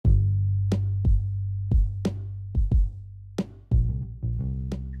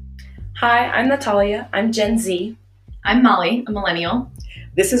Hi, I'm Natalia. I'm Gen Z. I'm Molly, a millennial.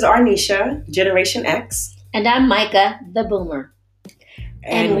 This is Arnisha, Generation X. And I'm Micah, the boomer.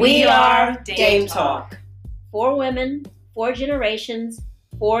 And we are Dame Talk. 4 women, 4 generations,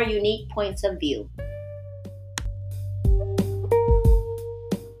 4 unique points of view.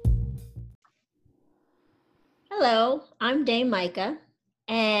 Hello, I'm Dame Micah,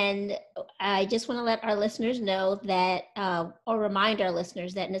 and I just want to let our listeners know that, or remind our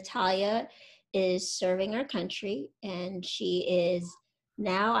listeners that Natalia is serving our country, and she is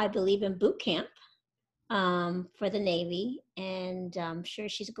now, I believe, in boot camp for the Navy, and I'm sure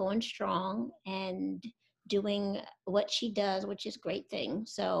she's going strong and doing what she does, which is a great thing.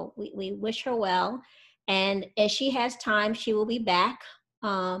 So we wish her well. And as she has time, she will be back.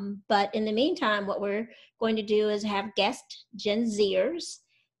 But in the meantime, what we're going to do is have guest Gen Zers.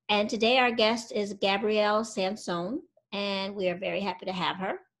 And today our guest is Gabrielle Sansone, and we are very happy to have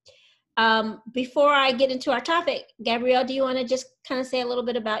her. Before I get into our topic, Gabrielle, do you want to just kind of say a little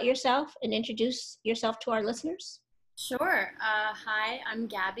bit about yourself and introduce yourself to our listeners? Sure. Hi, I'm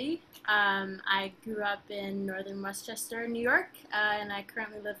Gabby. I grew up in northern Westchester, New York, and I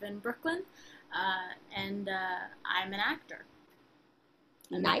currently live in Brooklyn, and I'm an actor.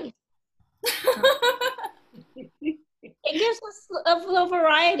 Nice. It gives us a little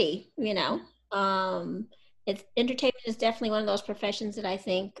variety, you know. Entertainment is definitely one of those professions that I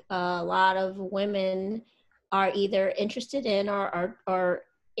think a lot of women are either interested in or are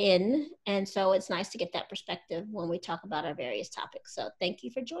in, and so it's nice to get that perspective when we talk about our various topics. So thank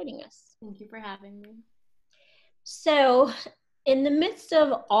you for joining us. Thank you for having me. So in the midst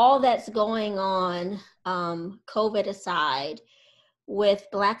of all that's going on, COVID aside, with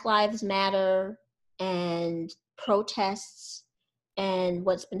Black Lives Matter and protests and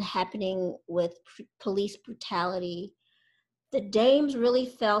what's been happening with police brutality, the Dames really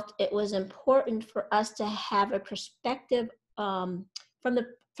felt it was important for us to have a perspective from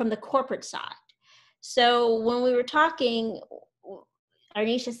the corporate side. So when we were talking,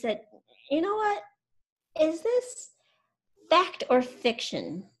 Arnisha said, "You know what? Is this fact or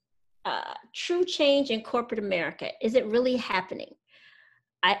fiction? True change in corporate America? Is it really happening?"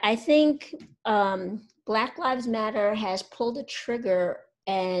 I think Black Lives Matter has pulled a trigger,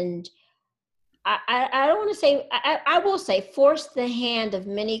 and I don't want to say, I will say, forced the hand of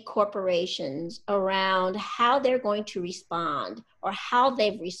many corporations around how they're going to respond or how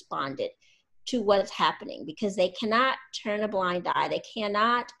they've responded to what's happening, because they cannot turn a blind eye. They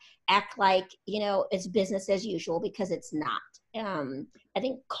cannot act like, it's business as usual, because it's not. I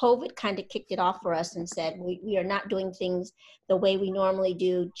think COVID kind of kicked it off for us and said we are not doing things the way we normally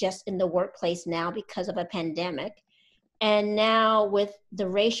do just in the workplace now because of a pandemic. And now with the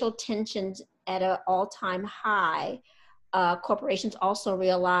racial tensions at an all-time high, corporations also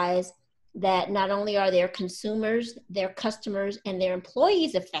realize that not only are their consumers, their customers, and their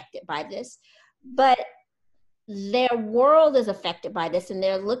employees affected by this, but their world is affected by this, and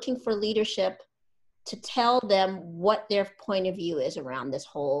they're looking for leadership to tell them what their point of view is around this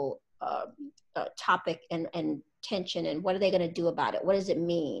whole topic and tension, and what are they going to do about it? What does it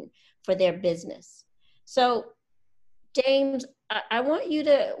mean for their business? So, James, I want you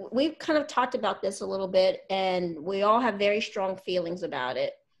to, we've kind of talked about this a little bit, and we all have very strong feelings about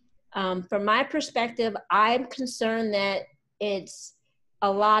it. From my perspective, I'm concerned that it's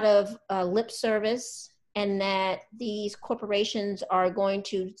a lot of lip service, and that these corporations are going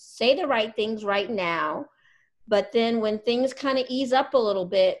to say the right things right now, but then when things kind of ease up a little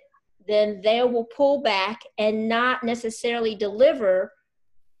bit, then they will pull back and not necessarily deliver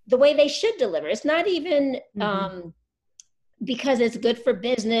the way they should deliver. It's not even because it's good for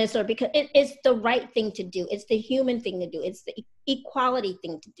business or because it's the right thing to do. It's the human thing to do. It's the equality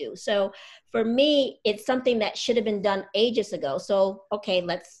thing to do. So for me, it's something that should have been done ages ago. So, okay,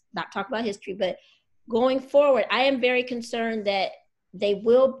 let's not talk about history, but going forward, I am very concerned that they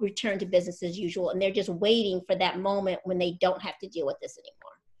will return to business as usual, and they're just waiting for that moment when they don't have to deal with this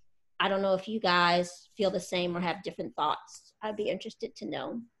anymore. I don't know if you guys feel the same or have different thoughts. I'd be interested to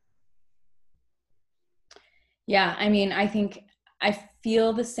know. Yeah, I mean, I think I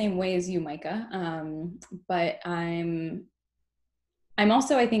feel the same way as you, Micah, but I'm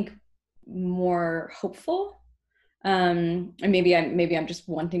also, I think, more hopeful. And maybe I'm just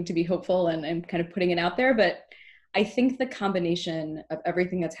wanting to be hopeful and I'm kind of putting it out there, but I think the combination of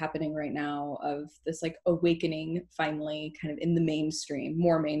everything that's happening right now, of this like awakening finally kind of in the mainstream,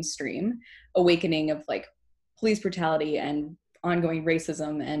 more mainstream awakening of like police brutality and ongoing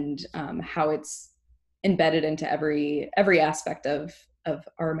racism, and how it's embedded into every aspect of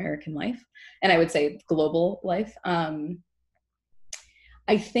our American life, and I would say global life.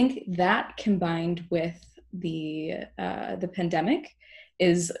 I think that combined with the pandemic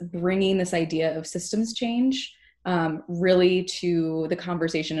is bringing this idea of systems change really to the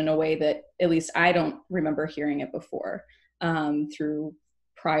conversation in a way that at least I don't remember hearing it before, through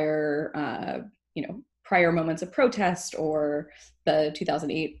prior prior moments of protest or the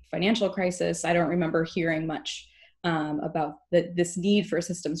 2008 financial crisis. I don't remember hearing much about this need for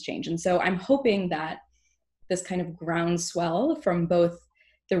systems change. And so I'm hoping that this kind of groundswell from both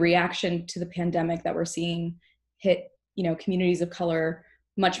the reaction to the pandemic that we're seeing hit, communities of color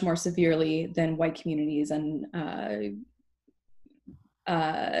much more severely than white communities, and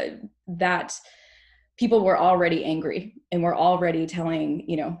that people were already angry and were already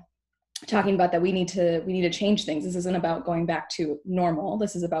talking about that we need to change things. This isn't about going back to normal.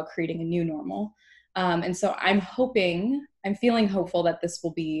 This is about creating a new normal. And so I'm feeling hopeful that this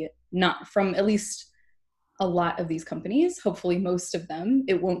will be, not from at least a lot of these companies, hopefully most of them,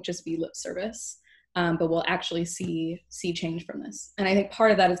 it won't just be lip service, but we'll actually see change from this. And I think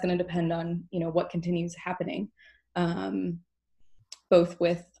part of that is going to depend on, what continues happening, both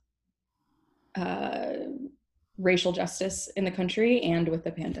with racial justice in the country and with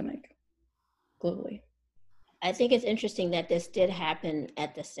the pandemic globally. I think it's interesting that this did happen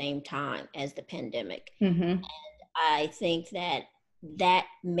at the same time as the pandemic. Mm-hmm. And I think that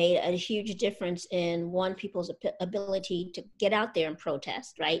made a huge difference in people's ability to get out there and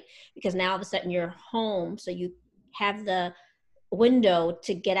protest, right? Because now all of a sudden you're home, so you have the window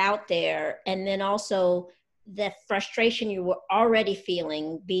to get out there. And then also the frustration you were already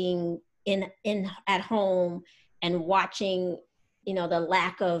feeling being at home and watching, the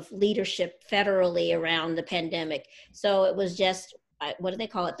lack of leadership federally around the pandemic. So it was just, what do they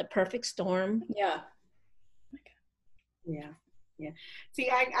call it? The perfect storm. Yeah. Yeah.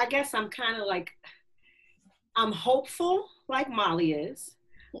 See, I guess I'm kind of like, I'm hopeful like Molly is,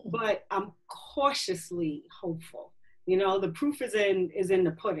 but I'm cautiously hopeful. The proof is in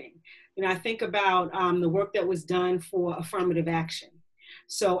the pudding. I think about the work that was done for affirmative action.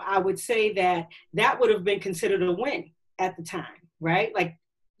 So I would say that would have been considered a win at the time, right? Like,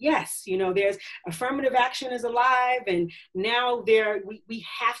 yes, there's affirmative action is alive, and now we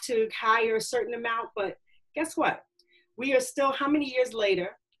have to hire a certain amount, but guess what? We are still, how many years later,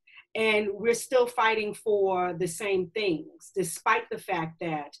 and we're still fighting for the same things, despite the fact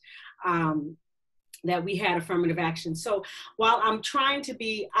that that we had affirmative action. So while I'm trying to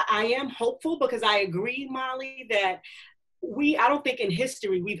be, I am hopeful, because I agree, Molly, that I don't think in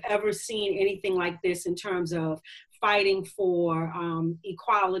history we've ever seen anything like this in terms of fighting for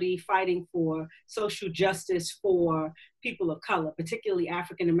equality, fighting for social justice for people of color, particularly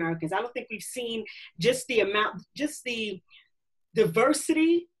African Americans. I don't think we've seen just the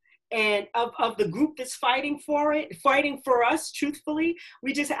diversity and of the group that's fighting for us, truthfully.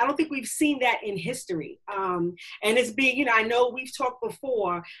 I don't think we've seen that in history. And it's being, I know we've talked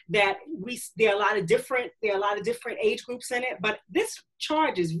before that there are a lot of different age groups in it, but this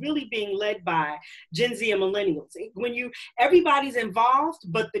charge is really being led by Gen Z and millennials. Everybody's involved,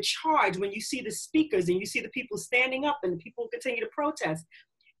 but the charge, when you see the speakers and you see the people standing up and the people continue to protest,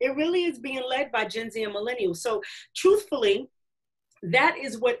 it really is being led by Gen Z and millennials. So truthfully, that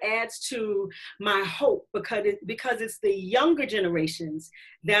is what adds to my hope, because it's the younger generations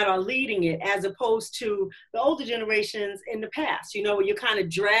that are leading it, as opposed to the older generations in the past, where you're kind of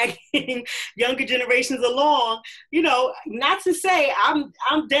dragging younger generations along, not to say I'm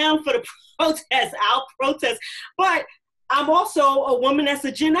down for the protest, I'll protest, but I'm also a woman that's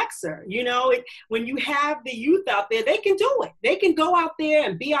a Gen Xer. When you have the youth out there, they can do it. They can go out there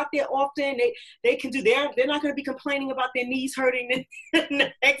and be out there often. They can do. They're not going to be complaining about their knees hurting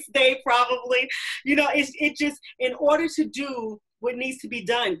the next day, probably. It just, in order to do what needs to be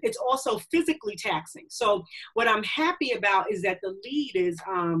done, it's also physically taxing. So what I'm happy about is that the lead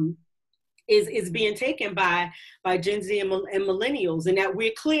is being taken by Gen Z and millennials, and that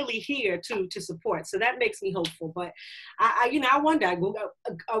we're clearly here to support. So that makes me hopeful. But I wonder,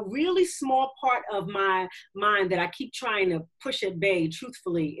 a really small part of my mind that I keep trying to push at bay,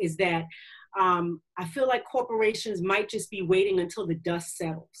 truthfully, is that I feel like corporations might just be waiting until the dust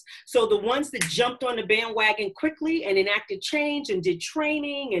settles. So the ones that jumped on the bandwagon quickly and enacted change and did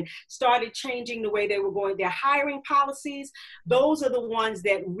training and started changing the way they were going, their hiring policies, those are the ones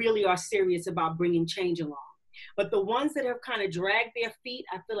that really are serious about bringing change along. But the ones that have kind of dragged their feet,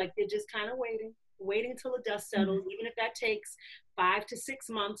 I feel like they're just kind of waiting until the dust settles, even if that takes 5 to 6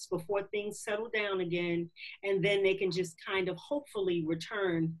 months before things settle down again, and then they can just kind of hopefully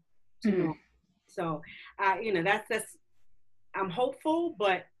return to normal. So, that's I'm hopeful,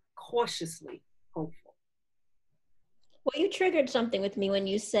 but cautiously hopeful. Well, you triggered something with me when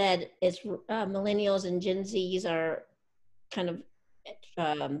you said it's millennials and Gen Zs are kind of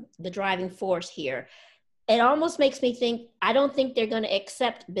the driving force here. It almost makes me think, I don't think they're going to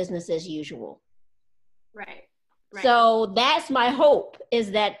accept business as usual. Right. So that's my hope,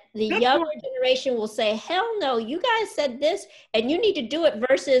 is that the younger generation will say, hell no, you guys said this and you need to do it,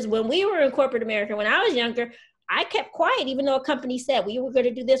 versus when we were in corporate America, when I was younger, I kept quiet even though a company said we were going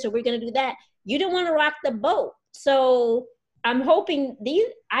to do this or we're going to do that. You didn't want to rock the boat. So I'm hoping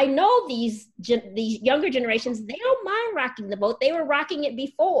I know these younger generations, they don't mind rocking the boat. They were rocking it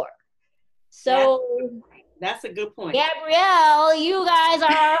before. So that's a good point. Gabrielle, you guys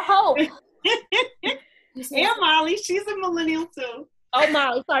are our hope. Yeah, Molly, she's a millennial too. Oh,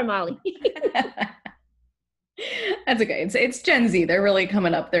 Molly, sorry, Molly. That's okay. It's Gen Z. They're really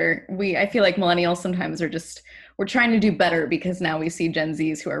coming up there. I feel like millennials sometimes we're trying to do better because now we see Gen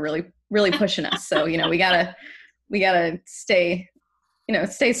Zs who are really, really pushing us. So, we gotta stay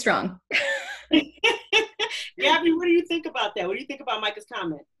strong. Gabby, what do you think about that? What do you think about Micah's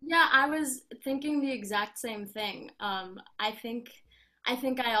comment? Yeah, I was thinking the exact same thing. I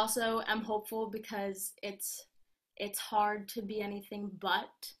think I also am hopeful because it's hard to be anything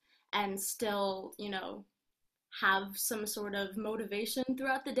but and still, have some sort of motivation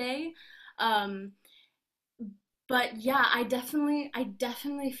throughout the day. But yeah, I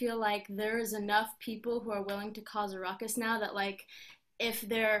definitely feel like there is enough people who are willing to cause a ruckus now that, like, if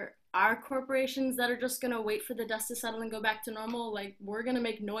there are corporations that are just gonna wait for the dust to settle and go back to normal, like, we're gonna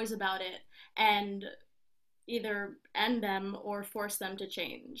make noise about it and either end them or force them to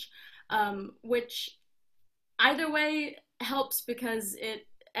change, which either way helps because it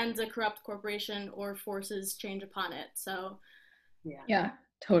ends a corrupt corporation or forces change upon it. So yeah,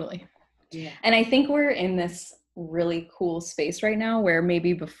 totally. Yeah. And I think we're in this really cool space right now where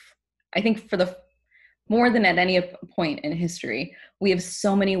maybe I think for the more than at any point in history, we have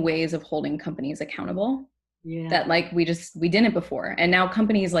so many ways of holding companies accountable. Yeah. That like we didn't before. And now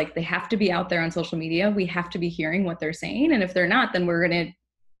companies, like, they have to be out there on social media. We have to be hearing what they're saying. And if they're not, then we're going to,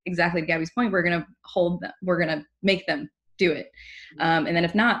 exactly to Gabby's point, we're going to we're going to make them do it. And then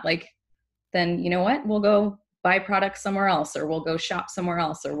if not, like, then you know what, we'll go buy products somewhere else, or we'll go shop somewhere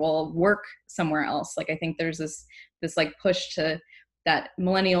else, or we'll work somewhere else. Like, I think there's this like push to that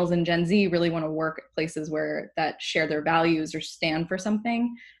millennials and Gen Z really want to work at places where that share their values or stand for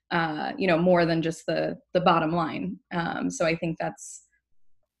something, more than just the bottom line. So I think that's,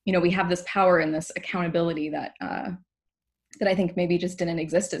 we have this power and this accountability that I think maybe just didn't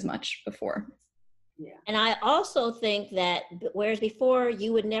exist as much before. Yeah. And I also think that whereas before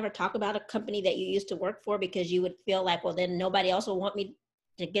you would never talk about a company that you used to work for because you would feel like, well, then nobody else will want me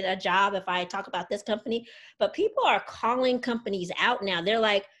to get a job if I talk about this company. But people are calling companies out now. They're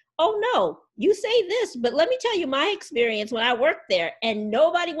like, oh no, you say this, but let me tell you my experience when I worked there, and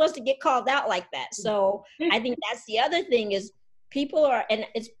nobody wants to get called out like that. So I think that's the other thing is people are, and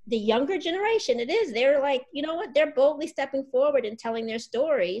it's the younger generation, they're like, you know what, they're boldly stepping forward and telling their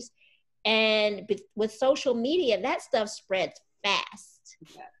stories. And with social media, that stuff spreads fast.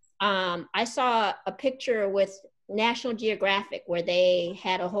 I saw a picture with National Geographic where they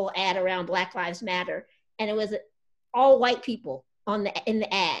had a whole ad around Black Lives Matter, and it was all white people in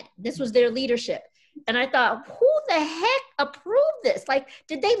the ad. This was their leadership. And I thought, who the heck approved this? Like,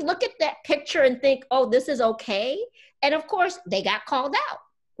 did they look at that picture and think, oh, this is okay? And of course, they got called out,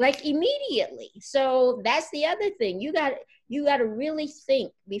 like, immediately. So that's the other thing. You got to really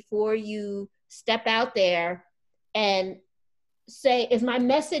think before you step out there and say, is my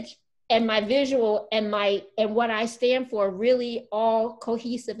message and my visual and what I stand for really all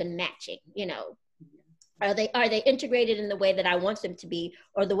cohesive and matching? Are they integrated in the way that I want them to be,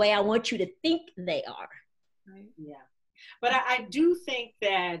 or the way I want you to think they are? Right. Yeah. But I do think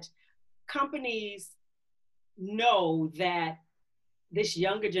that companies know that this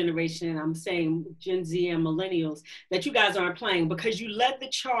younger generation, and I'm saying Gen Z and millennials, that you guys aren't playing, because you led the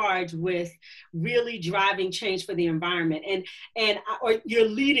charge with really driving change for the environment, or you're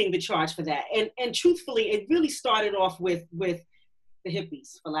leading the charge for that. And truthfully, it really started off with the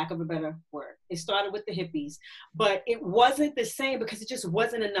hippies, for lack of a better word. It started with the hippies, but it wasn't the same because it just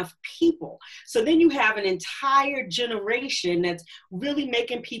wasn't enough people. So then you have an entire generation that's really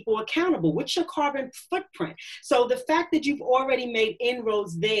making people accountable. What's your carbon footprint? So the fact that you've already made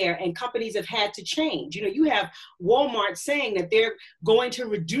inroads there and companies have had to change, you have Walmart saying that they're going to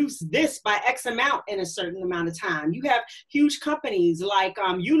reduce this by X amount in a certain amount of time. You have huge companies like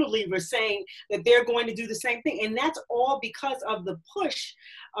Unilever saying that they're going to do the same thing. And that's all because of the push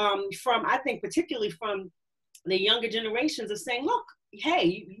from, I think, particularly from the younger generations of saying, look,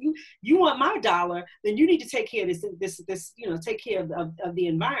 hey, you want my dollar, then you need to take care of this, take care of the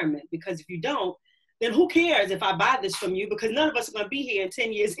environment, because if you don't, then who cares if I buy this from you, because none of us are going to be here in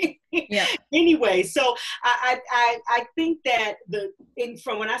 10 years anyway. So I think that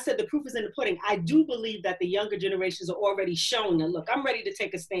from when I said the proof is in the pudding, I do believe that the younger generations are already shown that, look, I'm ready to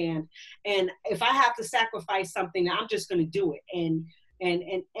take a stand. And if I have to sacrifice something, I'm just going to do it and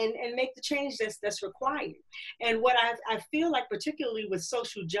make the change that's required. And what I feel like, particularly with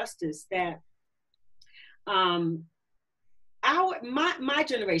social justice, that my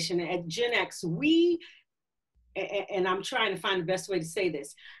generation at Gen X, and I'm trying to find the best way to say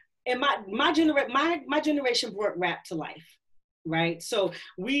this, and my generation brought rap to life, right? So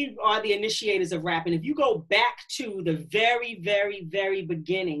we are the initiators of rap. And if you go back to the very, very, very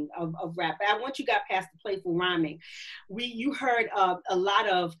beginning of rap, once you got past the playful rhyming, you heard a lot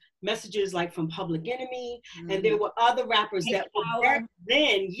of messages like from Public Enemy, and there were other rappers that were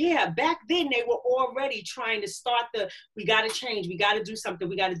back then they were already trying to start we got to change, we got to do something,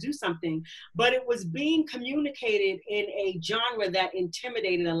 but it was being communicated in a genre that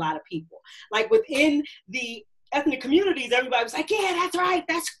intimidated a lot of people. Like within the ethnic communities, everybody was like, yeah, that's right.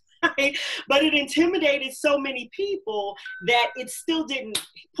 But it intimidated so many people that it still didn't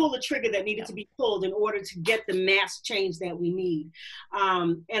pull the trigger that needed to be pulled in order to get the mass change that we need.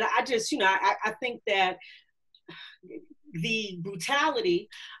 And I just, I think that the brutality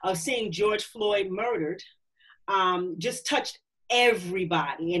of seeing George Floyd murdered just touched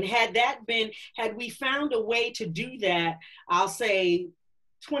everybody. And had we found a way to do that, I'll say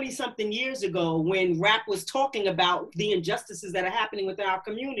 20-something years ago, when rap was talking about the injustices that are happening within our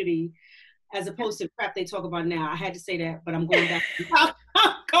community, as opposed to the crap they talk about now. I had to say that, but I'm going back.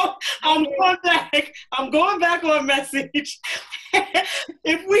 I'm going back on message.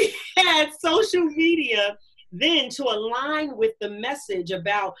 If we had social media then to align with the message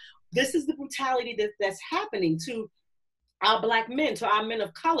about this is the brutality that's happening to our Black men, to our men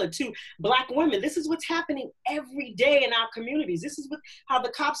of color, to Black women. This is what's happening every day in our communities. This is how the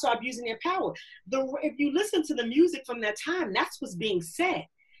cops are abusing their power. If you listen to the music from that time, that's what's being said,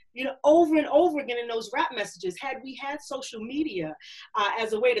 over and over again in those rap messages. Had we had social media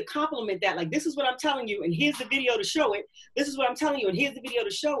as a way to complement that, like, this is what I'm telling you, and here's the video to show it. This is what I'm telling you, and here's the video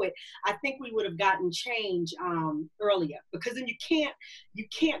to show it. I think we would have gotten change earlier, because then you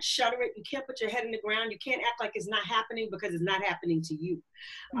can't shutter it. You can't put your head in the ground. You can't act like it's not happening, because it's not happening to you.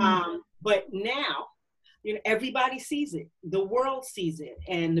 But now, everybody sees it. The world sees it.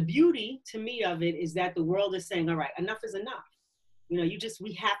 And the beauty to me of it is that the world is saying, all right, enough is enough.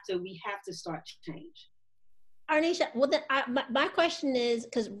 We have to start change. Arnisha, well, then my question is,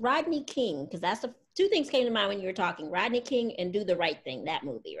 because Rodney King, because that's two things came to mind when you were talking, Rodney King and Do the Right Thing, that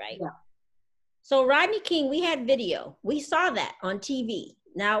movie, right? Yeah. So Rodney King, we had video. We saw that on TV.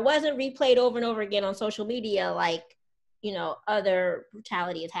 Now, it wasn't replayed over and over again on social media like, other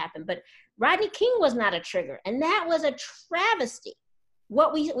brutality has happened. But Rodney King was not a trigger. And that was a travesty.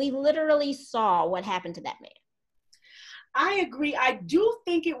 What we literally saw what happened to that man. I agree. I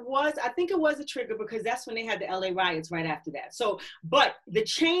think it was a trigger, because that's when they had the LA riots right after that. So, but the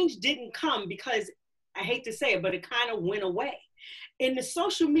change didn't come because, I hate to say it, but it kind of went away. In the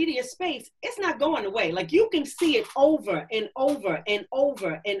social media space, it's not going away. Like, you can see it over and over and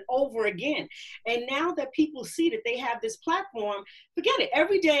over and over again. And now that people see that they have this platform, forget it.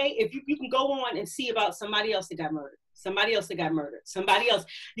 Every day, if you can go on and see about somebody else that got murdered, somebody else,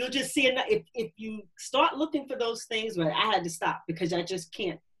 you'll just see it. If you start looking for those things, but I had to stop because I just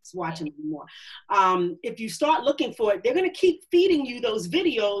can't watch them anymore. If you start looking for it, they're going to keep feeding you those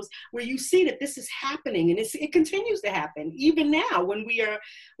videos where you see that this is happening, and it continues to happen even now when we're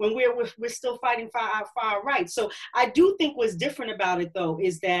still fighting for our rights. So I do think what's different about it, though,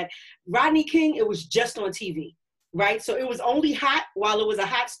 is that Rodney King, it was just on TV. Right? So it was only hot while it was a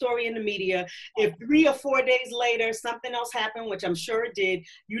hot story in the media. If 3 or 4 days later, something else happened, which I'm sure it did,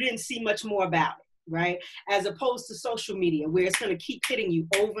 you didn't see much more about it, right? As opposed to social media, where it's going to keep hitting you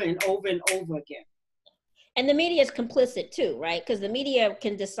over and over and over again. And the media is complicit too, right? Because the media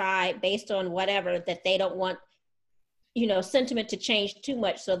can decide based on whatever that they don't want, sentiment to change too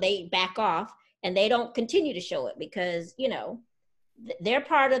much. So they back off and they don't continue to show it because, they're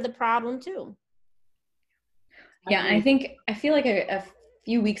part of the problem too. Yeah, I feel like a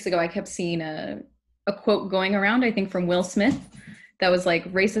few weeks ago, I kept seeing a quote going around, I think from Will Smith, that was like,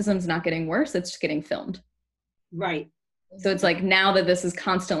 racism's not getting worse, it's just getting filmed. Right. So it's like, now that this is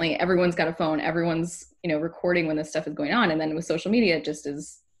constantly, everyone's got a phone, everyone's, recording when this stuff is going on. And then with social media, it just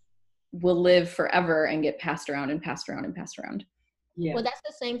will live forever and get passed around and passed around and passed around. Yeah. Well, that's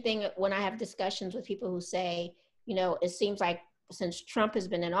the same thing when I have discussions with people who say, it seems like since Trump has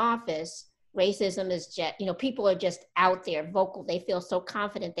been in office, racism is just, you know, people are just out there vocal. They feel so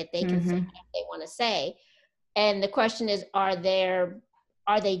confident that they can say what they want to say. And the question is, are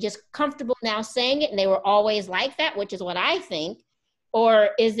they just comfortable now saying it and they were always like that, which is what I think? Or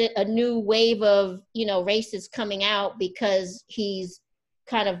is it a new wave of, you know, racists coming out because he's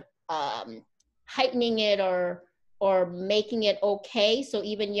kind of heightening it or making it okay? So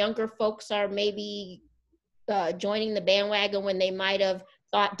even younger folks are maybe joining the bandwagon when they might have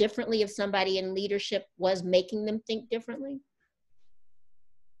thought differently if somebody in leadership was making them think differently?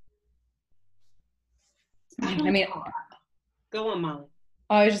 I mean, go on, Molly.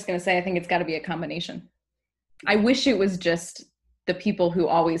 I was just going to say, I think it's got to be a combination. I wish it was just the people who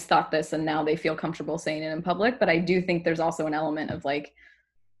always thought this and now they feel comfortable saying it in public, but I do think there's also an element of like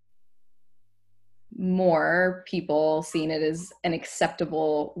more people seeing it as an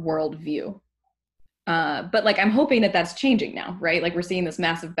acceptable worldview. But like, I'm hoping that that's changing now, right? Like we're seeing this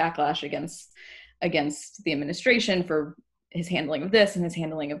massive backlash against the administration for his handling of this and his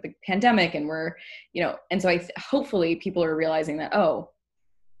handling of the pandemic. And we're, you know, and so hopefully people are realizing that, oh,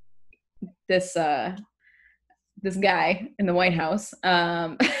 this guy in the White House,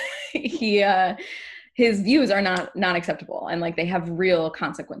 his views are not acceptable, and like they have real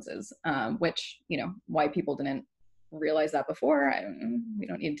consequences, which, you know, why people didn't realize that before, we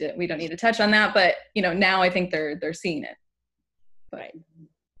don't need to touch on that, but you know, now I think they're seeing it. But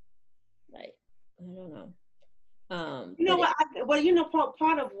right. I don't know. You know what? You know,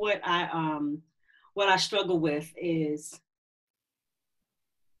 part of what I struggle with is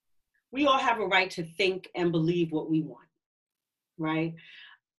we all have a right to think and believe what we want, right?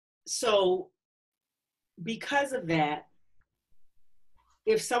 So because of that,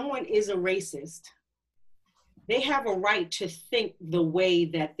 if someone is a racist, they have a right to think the way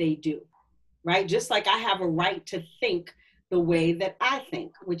that they do, right? Just like I have a right to think the way that I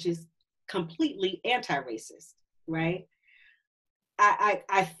think, which is completely anti-racist, right?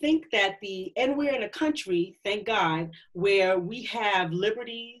 I think that and we're in a country, thank God, where we have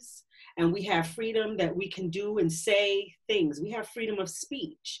liberties and we have freedom that we can do and say things. We have freedom of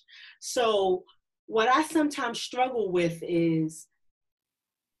speech. So what I sometimes struggle with is,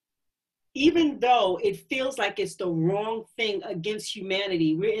 even though it feels like it's the wrong thing against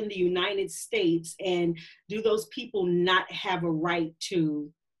humanity, we're in the United States, and do those people not have a right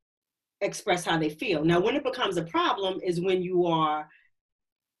to express how they feel? Now, when it becomes a problem is when you are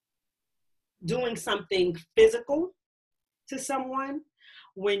doing something physical to someone,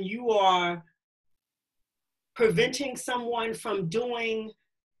 when you are preventing someone from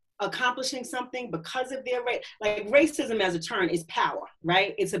accomplishing something because of their race. Like racism as a term is power,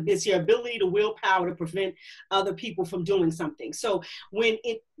 right? It's your ability to willpower to prevent other people from doing something. So when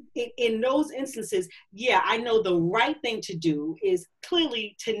in those instances, yeah, I know the right thing to do is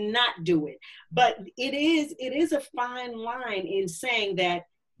clearly to not do it. But it is a fine line in saying that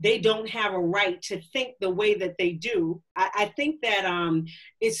they don't have a right to think the way that they do. I think that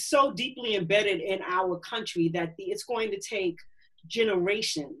it's so deeply embedded in our country that it's going to take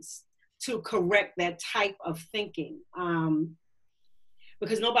generations to correct that type of thinking,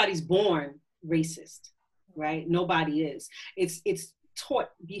 because nobody's born racist, right? Nobody is. It's taught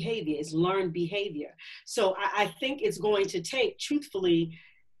behavior, it's learned behavior. So I think it's going to take, truthfully,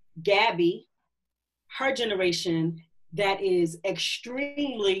 Gabby, her generation, that is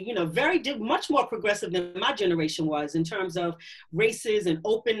extremely, you know, much more progressive than my generation was in terms of races and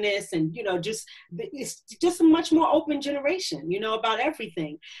openness, and, you know, it's just a much more open generation, you know, about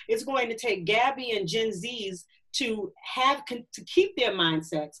everything. It's going to take Gabby and Gen Zs to keep their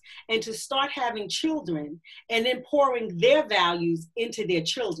mindsets and to start having children and then pouring their values into their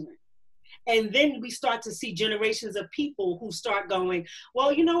children. And then we start to see generations of people who start going,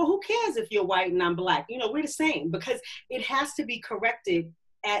 well, you know, who cares if you're white and I'm Black? You know, we're the same, because it has to be corrected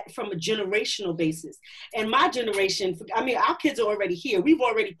from a generational basis. And my generation, I mean, our kids are already here. We've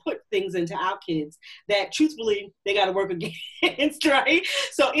already put things into our kids that, truthfully, they got to work against, right?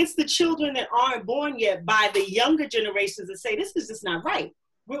 So it's the children that aren't born yet by the younger generations that say, this is just not right.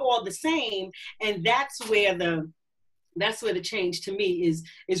 We're all the same. And that's where the change, to me,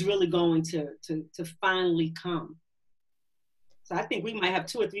 is really going to finally come. So I think we might have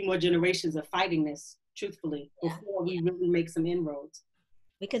 2 or 3 more generations of fighting this, truthfully, before we really make some inroads.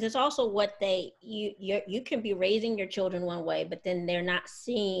 Because it's also what you can be raising your children one way, but then they're not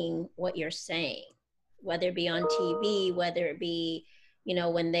seeing what you're saying, whether it be on TV, whether it be, you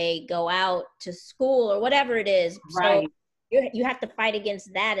know, when they go out to school or whatever it is. Right. So you have to fight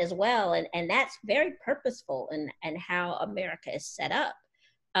against that as well. And that's very purposeful and how America is set up.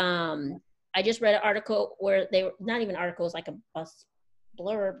 I just read an article where they were, not even articles, like a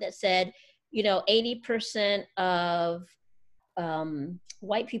blurb that said, 80% of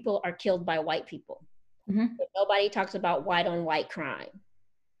white people are killed by white people. Mm-hmm. But nobody talks about white on white crime,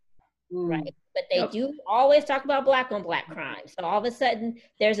 right? But they Yep. do always talk about black on black crime. So all of a sudden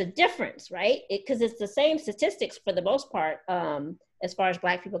there's a difference, right? Because it's the same statistics for the most part, as far as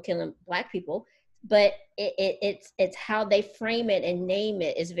black people killing black people, but it's how they frame it and name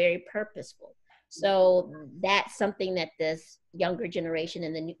it is very purposeful. So that's something that this younger generation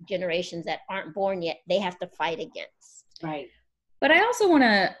and the new generations that aren't born yet, they have to fight against. Right. But I also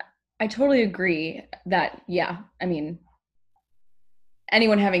I totally agree that, yeah, I mean,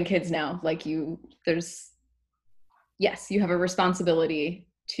 anyone having kids now, like yes, you have a responsibility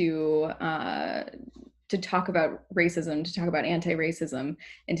to talk about racism, to talk about anti-racism,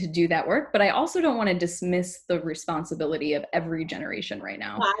 and to do that work. But I also don't want to dismiss the responsibility of every generation right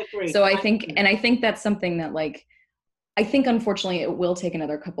now. I agree. So I think that's something that, like, I think unfortunately it will take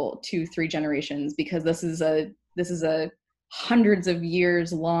another 2, 3 generations, because this is a hundreds of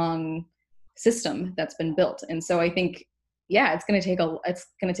years long system that's been built. And so I think, yeah, it's going to take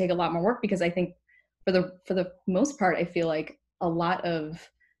a lot more work, because I think for the most part, I feel like a lot of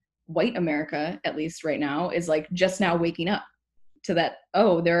white America, at least right now, is like just now waking up to that.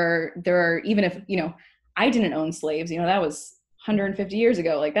 Oh, there are, even if, I didn't own slaves, that was 150 years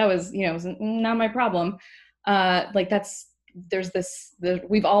ago. Like that was, was not my problem.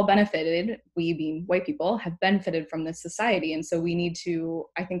 We've all benefited, we being white people have benefited from this society. And so we need to,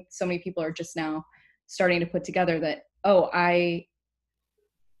 I think so many people are just now starting to put together that, oh, I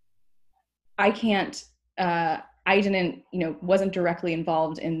can't, I didn't, wasn't directly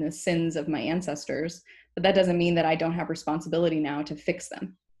involved in the sins of my ancestors, but that doesn't mean that I don't have responsibility now to fix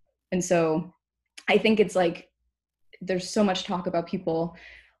them. And so I think it's like, there's so much talk about people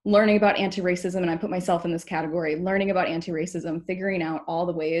learning about anti-racism, and I put myself in this category, learning about anti-racism, figuring out all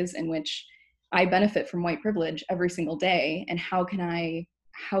the ways in which I benefit from white privilege every single day, and how can I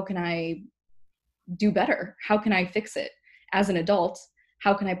do better? How can I fix it as an adult?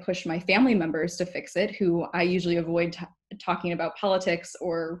 How can I push my family members to fix it, who I usually avoid talking about politics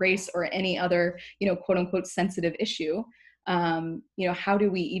or race or any other, quote unquote, sensitive issue? How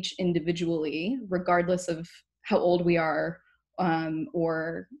do we each individually, regardless of how old we are,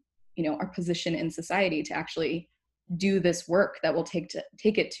 or, our position in society, to actually do this work that will take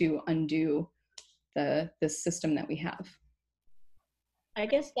it to undo this system that we have? I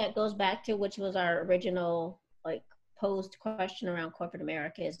guess that goes back to, which was our original, like, posed question around corporate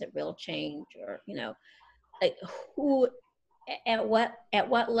America: is it real change? Or, like, who, at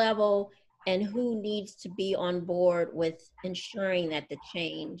what level, and who needs to be on board with ensuring that the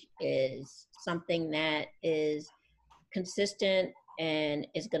change is something that is consistent and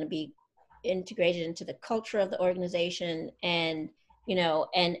is going to be integrated into the culture of the organization, and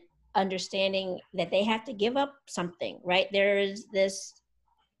and understanding that they have to give up something, right? There is this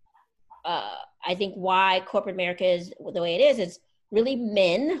I think why corporate America is the way it is really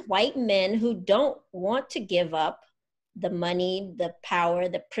white men who don't want to give up the money, the power,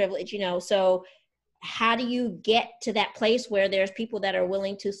 the privilege, so how do you get to that place where there's people that are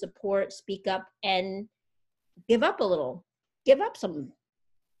willing to support, speak up, and give up some,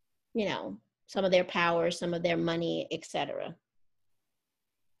 some of their power, some of their money, etc.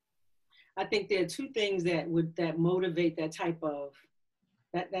 I think there are 2 things that motivate that type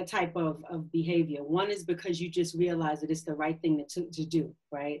of behavior. One is because you just realize that it's the right thing to do,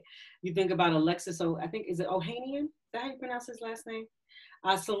 right? You think about Alexis, I think, is it Ohanian? Is that how you pronounce his last name?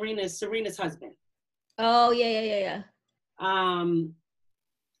 Serena's husband. Oh, yeah.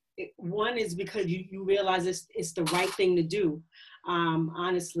 One is because you realize it's the right thing to do,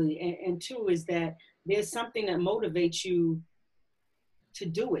 honestly. And 2 is that there's something that motivates you to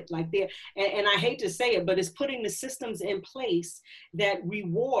do it. Like and I hate to say it, but it's putting the systems in place that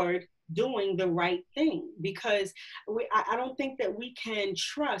reward doing the right thing, because I don't think that we can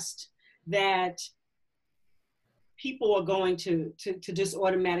trust that people are going to just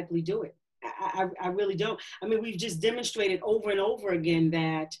automatically do it. I really don't. I mean, we've just demonstrated over and over again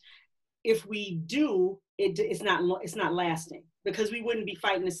that if we do, it's not lasting, because we wouldn't be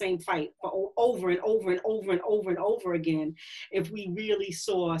fighting the same fight for over and over and over and over and over again if we really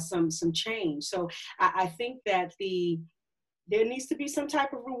saw some change. So I think that there needs to be some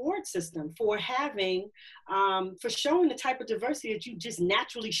type of reward system for for showing the type of diversity that you just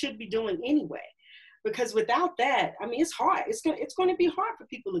naturally should be doing anyway. Because without that, I mean, it's hard. It's going to be hard for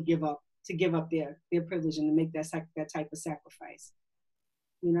people to give up their privilege and to make that type of sacrifice.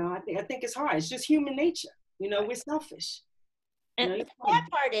 I think it's hard. It's just human nature. We're selfish. And the sad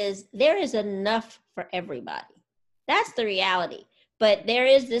part is there is enough for everybody. That's the reality. But there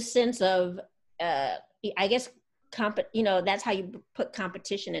is this sense of, I guess, that's how you put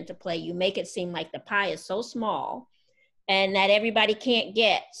competition into play. You make it seem like the pie is so small and that everybody can't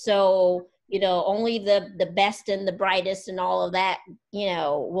get. So, only the best and the brightest and all of that,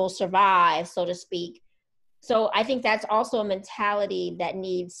 will survive, so to speak. So I think that's also a mentality that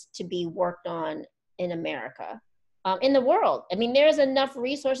needs to be worked on in America, in the world. I mean, there's enough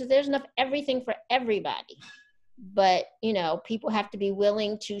resources, there's enough everything for everybody. But, people have to be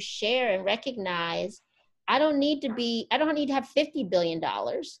willing to share and recognize, I don't need to have $50 billion,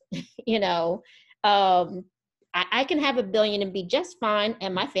 I can have $1 billion and be just fine,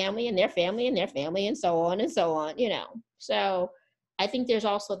 and my family and their family and their family and so on and so on, So I think there's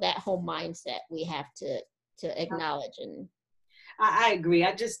also that whole mindset we have to acknowledge. And I agree.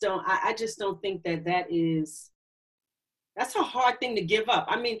 I just don't think that's a hard thing to give up.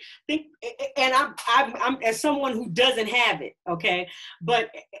 I mean, and I'm as someone who doesn't have it, okay, but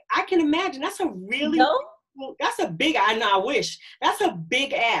I can imagine that's a really, that's a big, I wish, that's a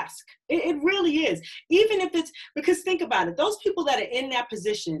big ask. It really is. Even if it's, because think about it, those people that are in that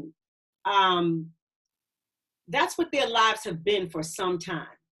position, that's what their lives have been for some time.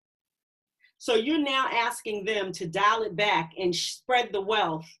 So you're now asking them to dial it back and spread the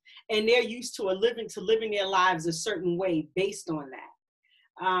wealth, and they're used to living their lives a certain way based on that.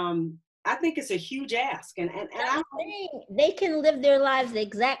 I think it's a huge ask, and they can live their lives the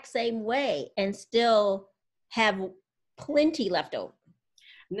exact same way and still have plenty left over.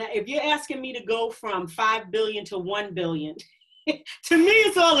 Now, if you're asking me to go from 5 billion to 1 billion, to me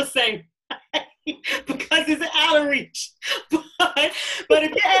it's all the same. Because it's out of reach. But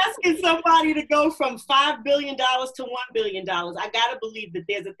if you're asking somebody to go from $5 billion to $1 billion, I gotta believe that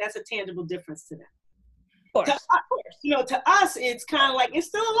that's a tangible difference to them. Of course. To us, it's kind of like, it's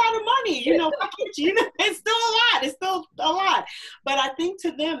still a lot of money. Why can't you? It's still a lot. It's still a lot. But I think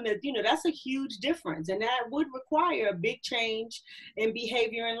to them that, that's a huge difference. And that would require a big change in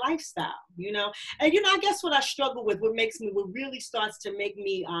behavior and lifestyle, And, I guess what I struggle with, what really starts to make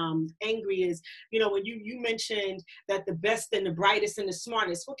me angry is, when you mentioned that the best and the brightest and the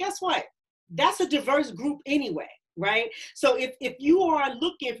smartest, well, guess what? That's a diverse group anyway. Right? So if you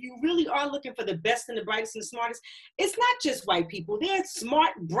really are looking for the best and the brightest and the smartest, it's not just white people. There's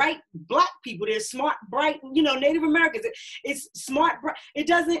smart, bright Black people. There's smart, bright, Native Americans. It's smart, bright.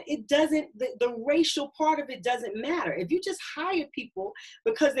 The racial part of it doesn't matter. If you just hire people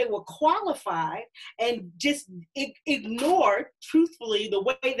because they were qualified and just ignore, truthfully, the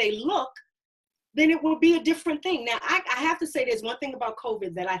way they look, then it will be a different thing. Now, I have to say there's one thing about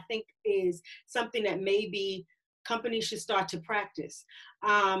COVID that I think is something that maybe companies should start to practice.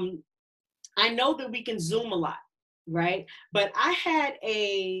 I know that we can Zoom a lot, right? But I had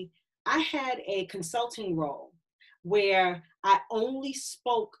a consulting role where I only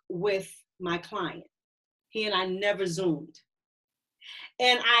spoke with my client. He and I never Zoomed.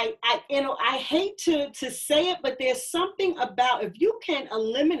 And I hate to say it, but there's something about, if you can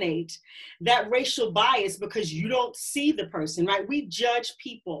eliminate that racial bias because you don't see the person, right? We judge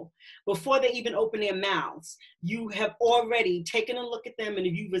people before they even open their mouths. You have already taken a look at them, and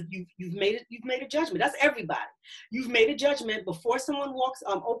you've made a judgment. That's everybody. You've made a judgment before someone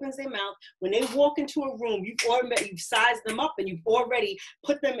opens their mouth. When they walk into a room, you've sized them up and you've already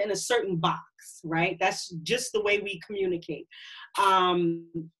put them in a certain box, right? That's just the way we communicate.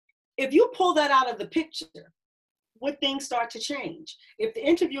 If you pull that out of the picture, would things start to change? If the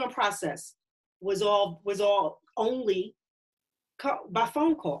interviewing process was all only by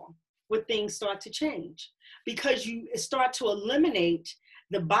phone call, would things start to change? Because you start to eliminate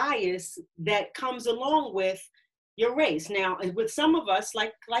the bias that comes along with your race. Now, with some of us,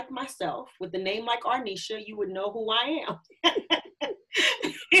 like myself, with a name like Arnisha, you would know who I am.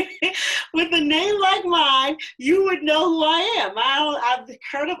 With a name like mine, you would know who I am. I've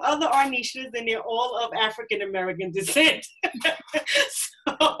heard of other Arnishas, and they're all of African American descent.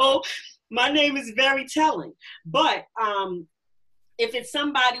 So my name is very telling. But if it's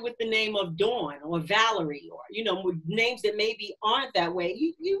somebody with the name of Dawn or Valerie, or names that maybe aren't that way,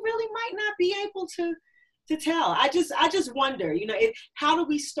 you really might not be able to tell. I just wonder, how do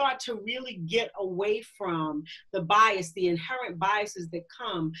we start to really get away from the bias, the inherent biases that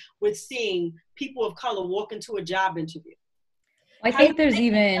come with seeing people of color walk into a job interview? I think there's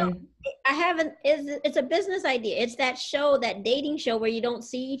even... it's a business idea. It's that dating show where you don't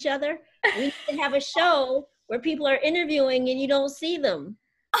see each other. We need to have a show where people are interviewing and you don't see them.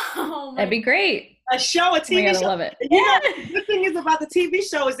 Oh my That'd be great. A show, a Oh my TV God, I show. love it. You know, the thing is about the TV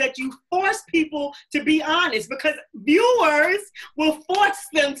show is that you force people to be honest because viewers will force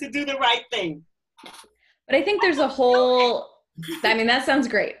them to do the right thing. But I think there's a whole, I mean, that sounds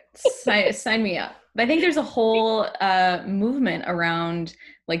great. Sign me up. But I think there's a whole movement around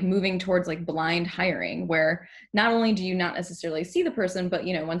like moving towards like blind hiring, where not only do you not necessarily see the person, but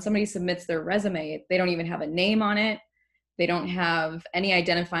you know, when somebody submits their resume, they don't even have a name on it. They don't have any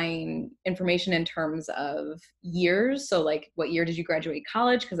identifying information in terms of years. So like, what year did you graduate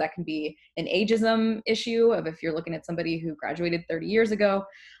college? Because that can be an ageism issue of if you're looking at somebody who graduated 30 years ago.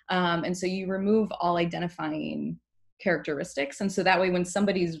 And so you remove all identifying characteristics. And so that way, when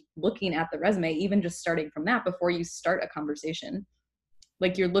somebody's looking at the resume, even just starting from that before you start a conversation,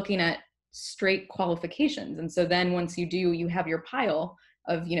 like you're looking at straight qualifications. And so then once you do, you have your pile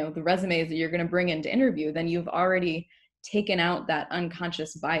of, you know, the resumes that you're going to bring into interview, then you've already taken out that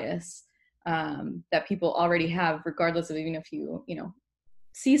unconscious bias that people already have, regardless of even if you know,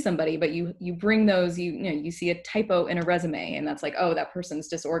 see somebody, but you bring those, you know, you see a typo in a resume and that's like, oh, that person's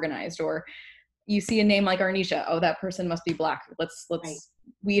disorganized, or you see a name like Arnisha, oh, that person must be Black. Let's Right.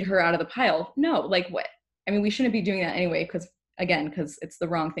 weed her out of the pile. No, like what? I mean, we shouldn't be doing that anyway, because it's the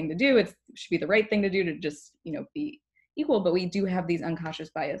wrong thing to do. It should be the right thing to do to just, you know, be equal, but we do have these unconscious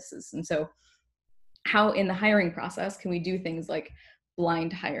biases. And so how in the hiring process can we do things like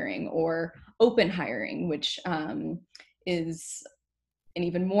blind hiring or open hiring, which is an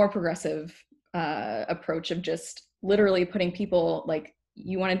even more progressive approach of just literally putting people, like,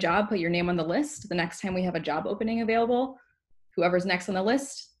 you want a job, put your name on the list. The next time we have a job opening available, whoever's next on the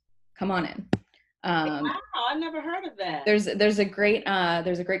list, come on in. Wow, I never heard of that. There's a great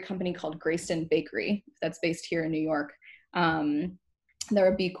company called Greyston Bakery that's based here in New York.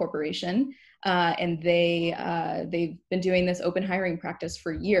 They're a B corporation, and they've been doing this open hiring practice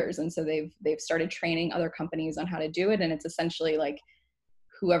for years. And so they've started training other companies on how to do it. And it's essentially like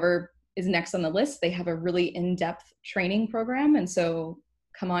whoever is next on the list, they have a really in-depth training program. And so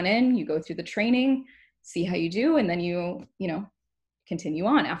come on in, you go through the training, see how you do, and then you know, continue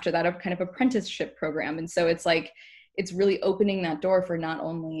on after that, a kind of apprenticeship program. And so it's like, it's really opening that door for not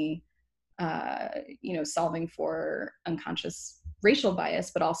only, you know, solving for unconscious racial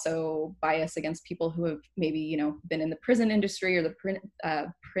bias, but also bias against people who have maybe, you know, been in the prison industry or the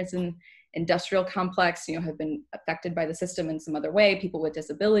prison industrial complex, you know, have been affected by the system in some other way, people with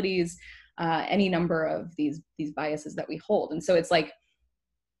disabilities, any number of these biases that we hold. And so it's like,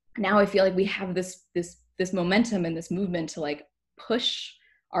 now I feel like we have this momentum and this movement to like push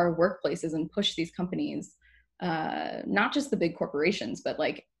our workplaces and push these companies, not just the big corporations, but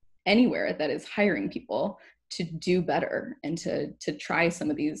like anywhere that is hiring people, to do better and to try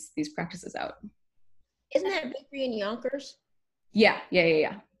some of these practices out. Isn't that bakery in Yonkers? Yeah.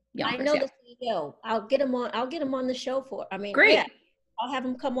 Yonkers, I know the CEO. I'll get him on the show Great. Yeah, I'll have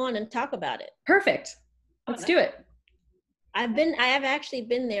him come on and talk about it. Perfect. Let's do it. I have actually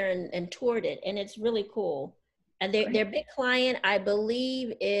been there and toured it, and it's really cool. And their big client, I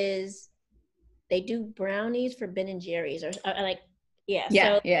believe, is they do brownies for Ben and Jerry's, or like, yeah.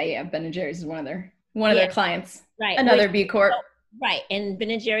 Ben and Jerry's is one of their clients. Right. Another B Corp. Right. And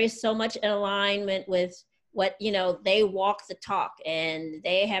Ben and Jerry's so much in alignment with what, you know, they walk the talk, and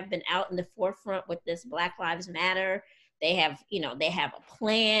they have been out in the forefront with this Black Lives Matter. They have a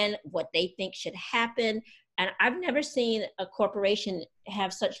plan, what they think should happen. And I've never seen a corporation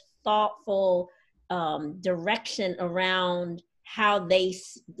have such thoughtful direction around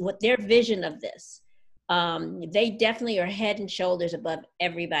what their vision of this. They definitely are head and shoulders above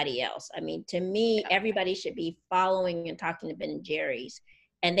everybody else. I mean, to me, everybody should be following and talking to Ben and Jerry's,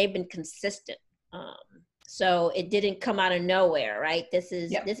 and they've been consistent. So it didn't come out of nowhere, right? This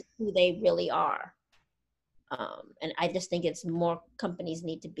is who they really are. And I just think it's more companies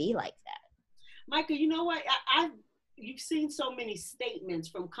need to be like that. Michael, you know what? You've seen so many statements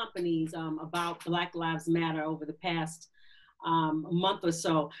from companies about Black Lives Matter over the past month or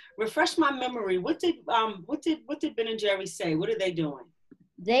so. Refresh my memory. What did Ben and Jerry say? What are they doing?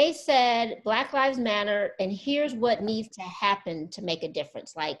 They said Black Lives Matter, and here's what needs to happen to make a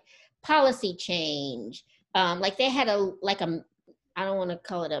difference, like policy change. Like they had I don't want to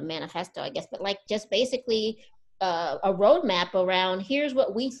call it a manifesto, I guess, but like just basically a roadmap around here's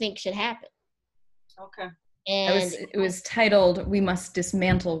what we think should happen. Okay. And it was titled, "We Must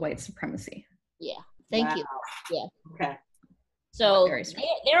Dismantle White Supremacy." Yeah. Thank you. Yeah. Okay. So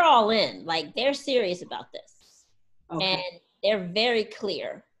they're all in, like they're serious about this. Okay. And they're very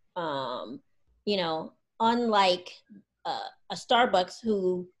clear. You know, unlike a Starbucks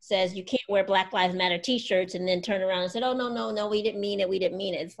who says you can't wear Black Lives Matter t-shirts and then turn around and said, oh, no, we didn't mean it. We didn't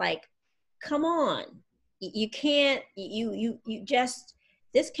mean it. It's like, come on. You can't, you just,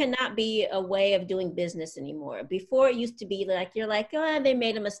 this cannot be a way of doing business anymore. Before it used to be like, you're like, oh, they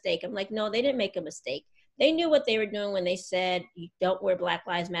made a mistake. I'm like, no, they didn't make a mistake. They knew what they were doing when they said, you don't wear Black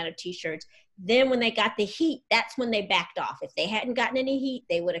Lives Matter t-shirts. Then when they got the heat, that's when they backed off. If they hadn't gotten any heat,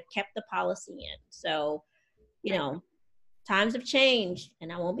 they would have kept the policy in. So, you know, times have changed,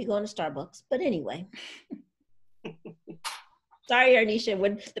 and I won't be going to Starbucks. But anyway. Sorry, Arnisha,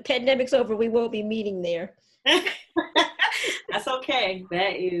 when the pandemic's over, we won't be meeting there. That's okay.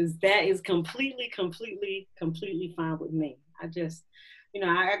 That is completely fine with me. I just, you know,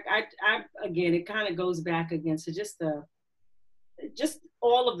 I again, it kind of goes back again to just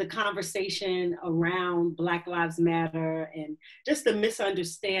all of the conversation around Black Lives Matter and just the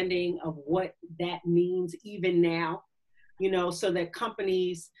misunderstanding of what that means even now, you know, so that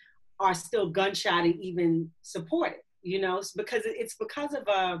companies are still gun shy to even support it, you know, because it's because of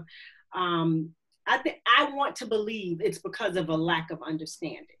I want to believe it's because of a lack of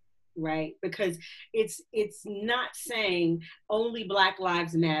understanding, right? Because it's not saying only Black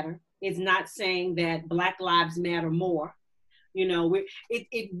Lives Matter. It's not saying that Black Lives matter more. You know,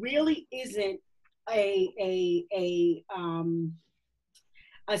 it really isn't a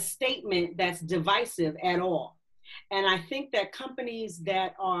statement that's divisive at all. And I think that companies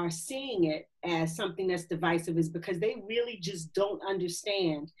that are seeing it as something that's divisive is because they really just don't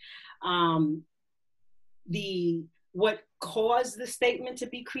understand what caused the statement to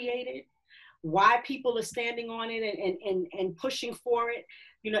be created, why people are standing on it and pushing for it.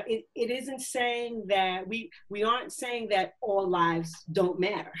 You know, it isn't saying that we aren't saying that all lives don't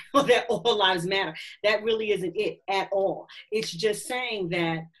matter or that all lives matter. That really isn't it at all. It's just saying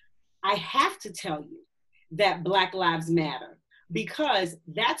that I have to tell you that Black Lives Matter because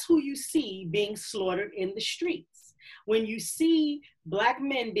that's who you see being slaughtered in the streets. When you see Black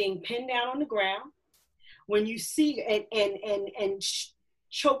men being pinned down on the ground, when you see and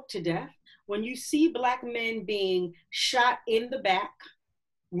choked to death, when you see Black men being shot in the back,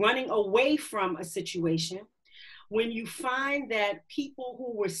 running away from a situation, when you find that people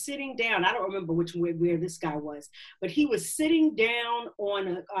who were sitting down, I don't remember where this guy was, but he was sitting down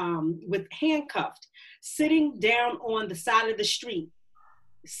with handcuffed, sitting down on the side of the street,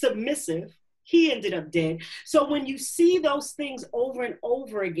 submissive. He ended up dead. So when you see those things over and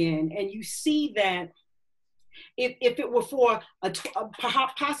over again, and you see that if it were for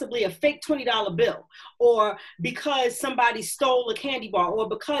possibly a fake $20 bill, or because somebody stole a candy bar, or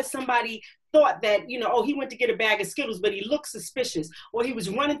because somebody thought that, you know, oh, he went to get a bag of Skittles, but he looked suspicious, or he was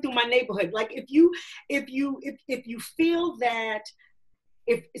running through my neighborhood. Like if you feel that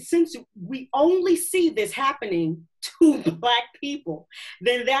since we only see this happening to Black people,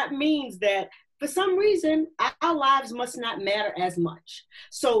 then that means that for some reason our lives must not matter as much.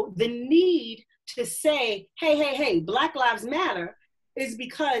 So the need to say, hey, Black Lives Matter is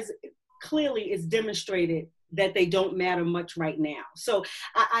because clearly it's demonstrated that they don't matter much right now. So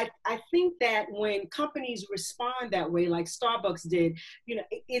I think that when companies respond that way, like Starbucks did, you know,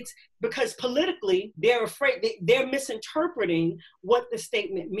 it's because politically they're afraid, they're misinterpreting what the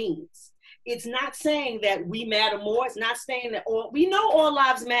statement means. It's not saying that we matter more. It's not saying that we know all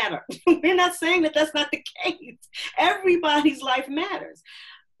lives matter. We're not saying that that's not the case. Everybody's life matters.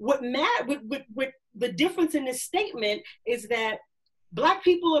 What the difference in this statement is that Black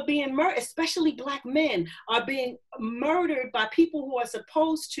people are being murdered, especially Black men are being murdered by people who are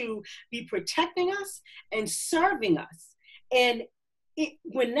supposed to be protecting us and serving us. And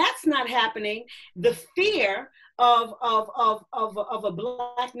when that's not happening, the fear of a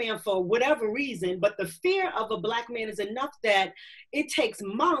Black man for whatever reason, but the fear of a Black man is enough that it takes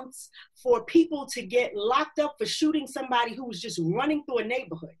months for people to get locked up for shooting somebody who was just running through a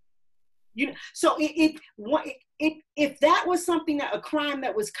neighborhood. You know, so if that was a crime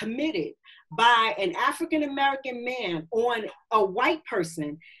that was committed by an African-American man on a white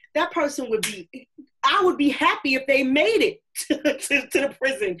person, that person I would be happy if they made it to the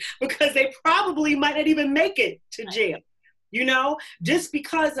prison, because they probably might not even make it to jail, you know, just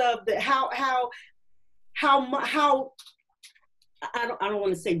because of how I don't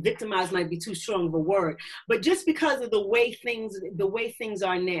want to say victimized might be too strong of a word, but just because of the way things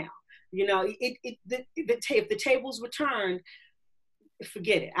are now. You know, if the tables were turned,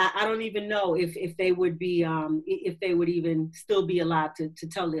 forget it. I don't even know if they would be if they would even still be allowed to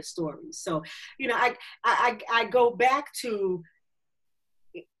tell their stories. So, you know, I go back to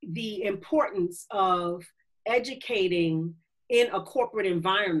the importance of educating in a corporate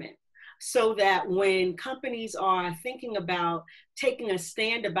environment so that when companies are thinking about taking a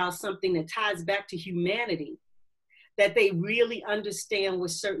stand about something that ties back to humanity, that they really understand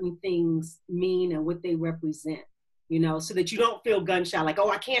what certain things mean and what they represent, you know, so that you don't feel gun shy, like, oh,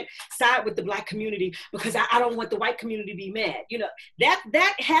 I can't side with the Black community because I don't want the white community to be mad. You know,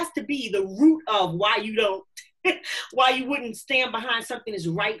 that has to be the root of why you don't, why you wouldn't stand behind something that's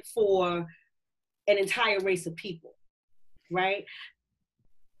right for an entire race of people, right?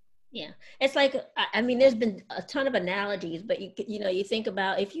 Yeah, it's like, I mean, there's been a ton of analogies, but you know, you think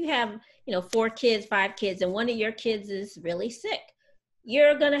about if you have, you know, 4 kids, 5 kids, and one of your kids is really sick,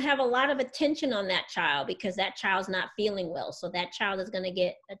 you're going to have a lot of attention on that child because that child's not feeling well. So that child is going to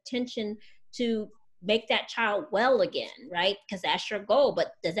get attention to make that child well again, right? Because that's your goal.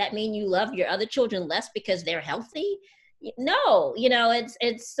 But does that mean you love your other children less because they're healthy? No, you know,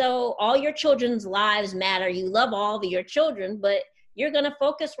 it's so all your children's lives matter. You love all of your children, but you're going to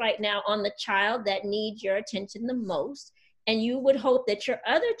focus right now on the child that needs your attention the most. And you would hope that your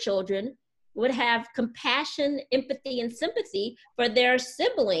other children would have compassion, empathy, and sympathy for their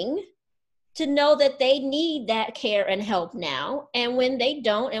sibling to know that they need that care and help now. And when they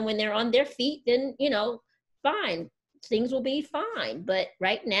don't, and when they're on their feet, then, you know, fine, things will be fine. But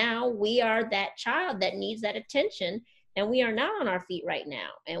right now, we are that child that needs that attention. And we are not on our feet right now.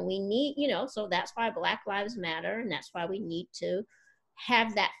 And we need, you know, so that's why Black Lives Matter. And that's why we need to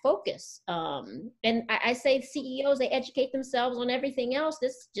have that focus. And I say CEOs, they educate themselves on everything else.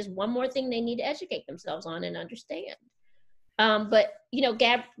 This is just one more thing they need to educate themselves on and understand. But, you know,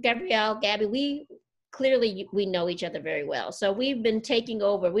 Gabrielle, Gabby, we know each other very well. So we've been taking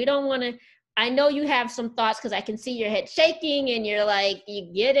over. We don't want to, I know you have some thoughts because I can see your head shaking and you're like,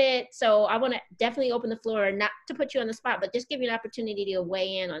 you get it. So I want to definitely open the floor, not to put you on the spot, but just give you an opportunity to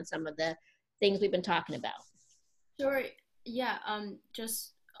weigh in on some of the things we've been talking about. Sure. Yeah.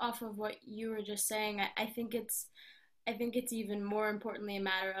 Just off of what you were just saying, I think it's even more importantly a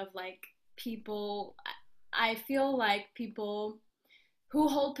matter of like people. I feel like people who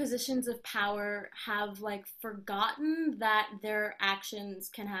hold positions of power have like forgotten that their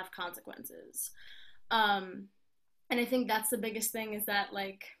actions can have consequences. And I think that's the biggest thing, is that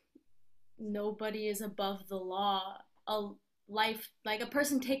like nobody is above the law. Like a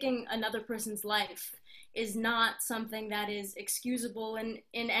person taking another person's life is not something that is excusable in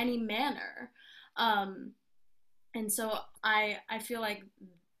any manner. And so I feel like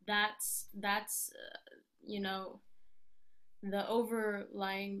that's you know, the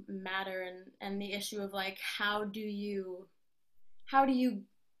overlying matter and the issue of like, how do you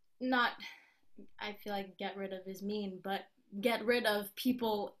not, I feel like get rid of is mean, but get rid of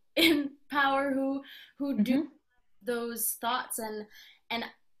people in power who do those thoughts. And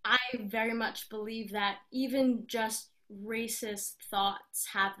I very much believe that even just racist thoughts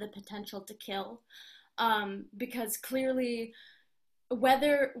have the potential to kill, because clearly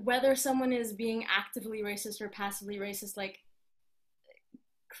whether someone is being actively racist or passively racist, like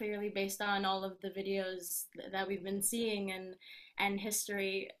clearly based on all of the videos that we've been seeing and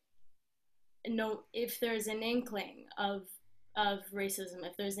history, no, if there's an inkling of racism,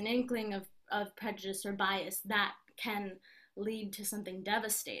 if there's an inkling of prejudice or bias, that can lead to something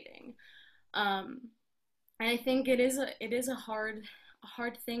devastating. And I think it is a hard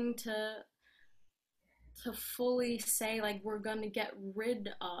thing to fully say like we're going to get rid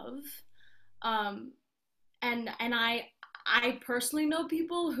of. And I personally know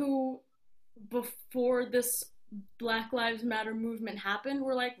people who, before this Black Lives Matter movement happened,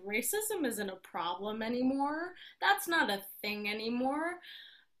 were like, racism isn't a problem anymore. That's not a thing anymore.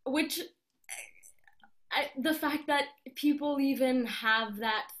 Which, the fact that people even have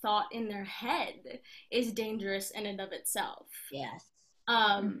that thought in their head is dangerous in and of itself. Yes.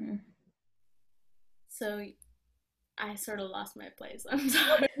 So I sort of lost my place. I'm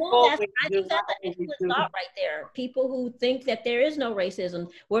sorry. No, I think that's an excellent thought right there. People who think that there is no racism.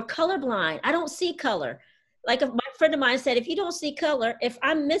 We're colorblind. I don't see color. Like, if my friend of mine said, if you don't see color, if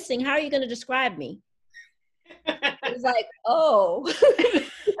I'm missing, how are you going to describe me? It's like, oh.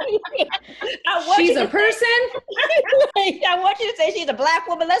 She's a person? I want you to say she's a Black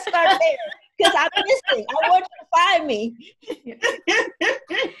woman. Let's start there. Because I'm missing. I want you to find me.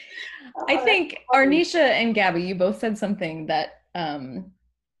 I think Arnisha and Gabby, you both said something that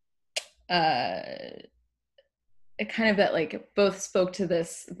it kind of that like both spoke to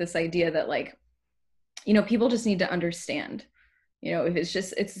this idea that like, you know, people just need to understand. You know, if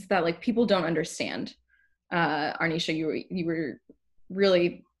it's that like people don't understand. Arnisha, you were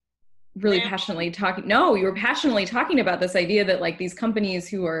really passionately talking. No, you were passionately talking about this idea that like these companies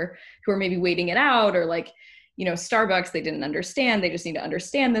who are maybe waiting it out, or like, Starbucks, they didn't understand. They just need to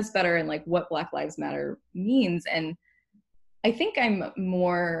understand this better and like what Black Lives Matter means. And I think I'm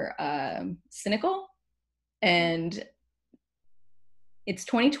more cynical, and it's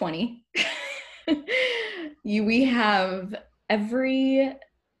 2020. We have every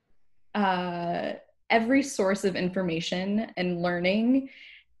source of information and learning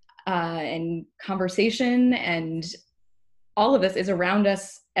and conversation and all of this is around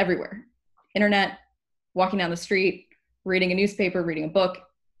us everywhere. Internet, walking down the street, reading a newspaper, reading a book,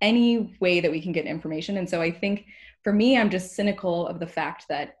 any way that we can get information. And so I think for me, I'm just cynical of the fact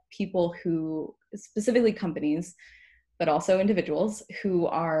that people who, specifically companies, but also individuals who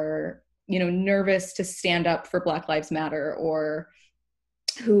are, nervous to stand up for Black Lives Matter, or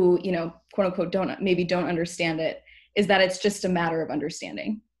who, quote unquote, don't understand it, is that it's just a matter of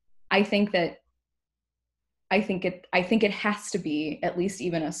understanding. I think it has to be, at least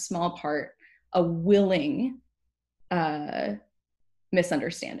even a small part, a willing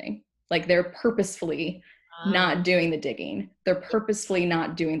misunderstanding. Like they're purposefully not doing the digging. They're purposefully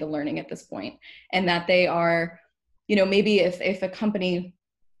not doing the learning at this point. And that they are, maybe if a company,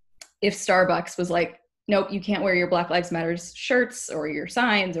 if Starbucks was like, nope, you can't wear your Black Lives Matter shirts or your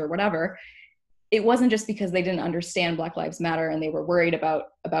signs or whatever, it wasn't just because they didn't understand Black Lives Matter and they were worried about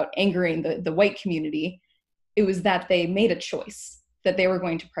angering the white community. It was that they made a choice that they were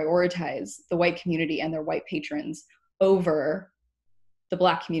going to prioritize the white community and their white patrons over the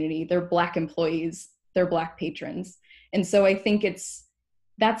Black community, their Black employees, their Black patrons. And so I think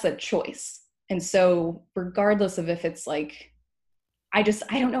that's a choice. And so regardless of if it's like, I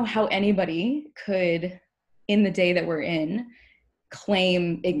don't know how anybody could, in the day that we're in,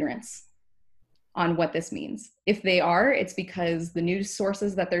 claim ignorance on what this means. If they are, it's because the news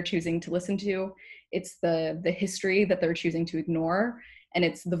sources that they're choosing to listen to, it's the history that they're choosing to ignore, and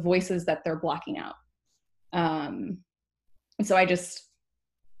it's the voices that they're blocking out. And so I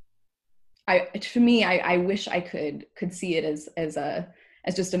wish I could see it as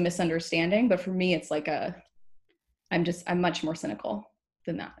just a misunderstanding, but for me, it's like I'm much more cynical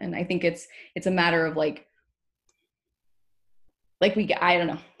than that. And I think it's a matter of I don't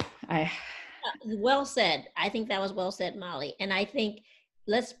know. Well said. I think that was well said, Molly. And I think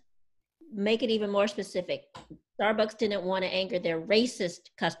let's make it even more specific. Starbucks didn't want to anger their racist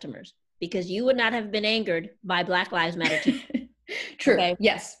customers, because you would not have been angered by Black Lives Matter too. True. Okay?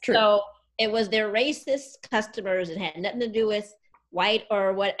 Yes, true. So it was their racist customers. It had nothing to do with white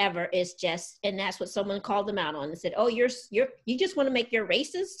or whatever. It's just, and that's what someone called them out on and said, oh, you just want to make your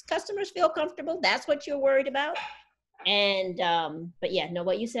racist customers feel comfortable. That's what you're worried about. And, but yeah, no,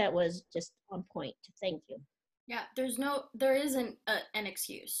 what you said was just on point. Thank you. Yeah, there isn't an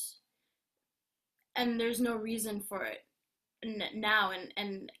excuse, and there's no reason for it now.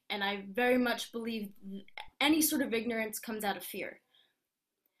 And I very much believe any sort of ignorance comes out of fear.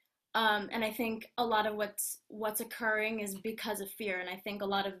 And I think a lot of what's occurring is because of fear. And I think a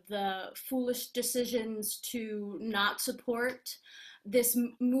lot of the foolish decisions to not support this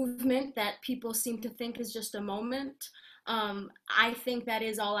movement that people seem to think is just a moment, I think that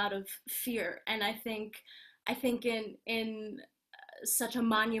is all out of fear. And I think in such a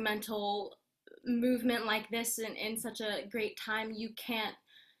monumental movement like this, and in such a great time, you can't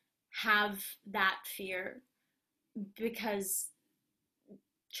have that fear, because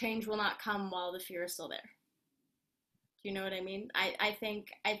change will not come while the fear is still there. Do you know what I mean? I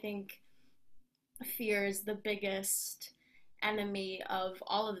think fear is the biggest enemy of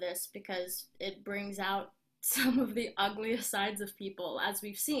all of this, because it brings out some of the ugliest sides of people, as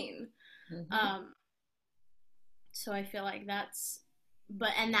we've seen. Mm-hmm. So I feel like that's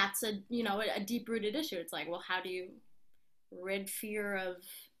a deep-rooted issue. It's like, well, how do you rid fear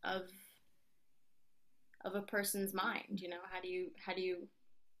of a person's mind? How do you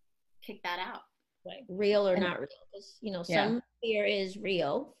kick that out? Like real or not real? Because some fear is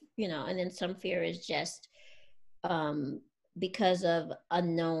real, and then some fear is just because of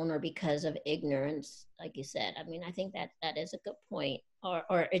unknown or because of ignorance, like you said. I mean, I think that is a good point.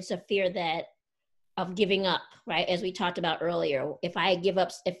 Or it's a fear of giving up, right? As we talked about earlier, if I give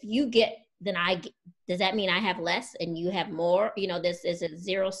up, if you get, then does that mean I have less and you have more? This is a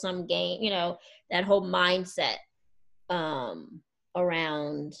zero-sum game, that whole mindset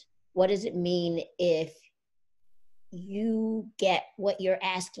around what does it mean if you get what you're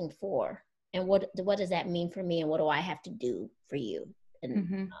asking for, and what does that mean for me, and what do I have to do for you?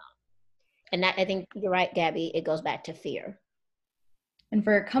 And and that, I think you're right, Gabby, it goes back to fear. And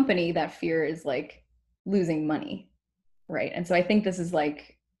for a company, that fear is like losing money, right? And so I think this is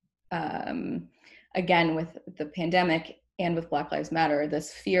like, again, with the pandemic and with Black Lives Matter,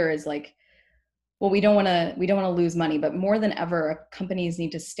 this fear is like, well, we don't want to lose money, but more than ever, companies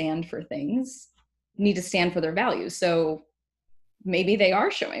need to stand for things, need to stand for their values. So maybe they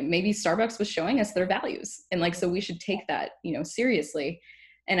are showing, maybe Starbucks was showing us their values. And like, so we should take that, seriously.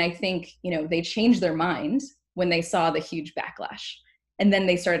 And I think, they changed their mind when they saw the huge backlash. And then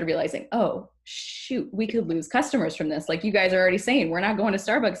they started realizing, oh, shoot, we could lose customers from this. Like you guys are already saying, we're not going to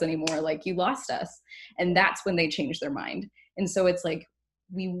Starbucks anymore. Like you lost us. And that's when they changed their mind. And so it's like,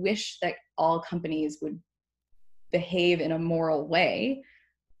 we wish that all companies would behave in a moral way,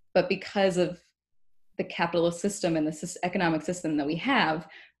 but because of the capitalist system and the economic system that we have,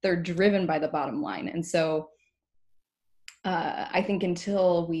 they're driven by the bottom line. And so I think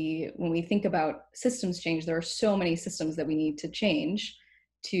when we think about systems change, there are so many systems that we need to change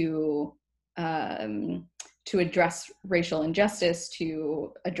to address racial injustice,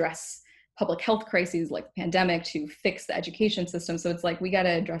 to address public health crises like the pandemic, to fix the education system. So it's like, we got to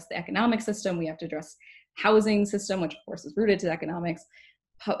address the economic system. We have to address housing system, which of course is rooted to economics,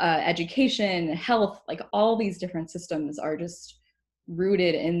 education, health, like all these different systems are just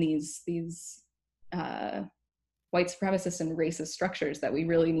rooted in these white supremacist and racist structures that we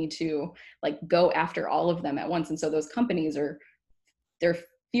really need to like go after all of them at once. And so those companies they're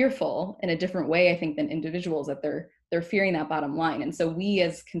fearful in a different way, I think, than individuals, that they're fearing that bottom line. And so we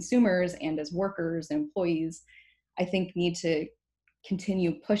as consumers and as workers and employees, I think, need to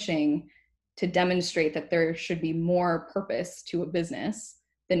continue pushing to demonstrate that there should be more purpose to a business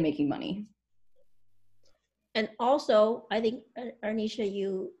than making money. And also, I think, Arnisha,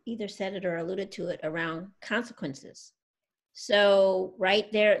 you either said it or alluded to it around consequences. So, right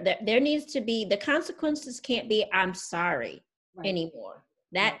there needs to be, the consequences can't be, I'm sorry anymore.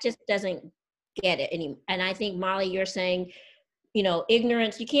 That just doesn't get it anymore. And I think, Molly, you're saying,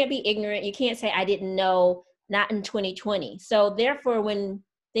 ignorance, you can't be ignorant. You can't say, I didn't know, not in 2020. So therefore, when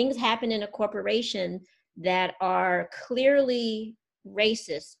things happen in a corporation that are clearly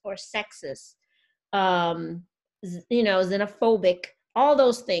racist or sexist, xenophobic, all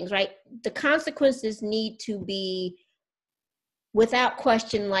those things, right? The consequences need to be without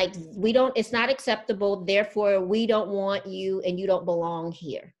question, like, it's not acceptable, therefore we don't want you and you don't belong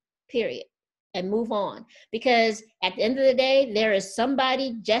here, period. And move on. Because at the end of the day, there is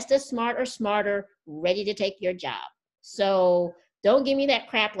somebody just as smart or smarter ready to take your job. So don't give me that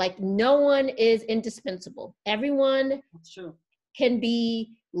crap, like no one is indispensable. Everyone can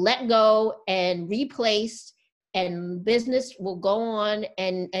be let go and replaced, and business will go on,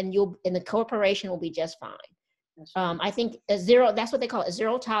 and the corporation will be just fine. I think that's what they call it,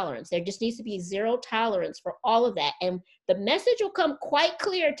 zero tolerance. There just needs to be zero tolerance for all of that. And the message will come quite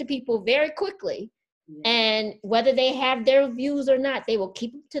clear to people very quickly. Yeah. And whether they have their views or not, they will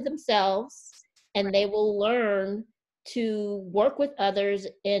keep them to themselves, and they will learn to work with others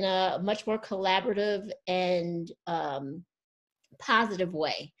in a much more collaborative and positive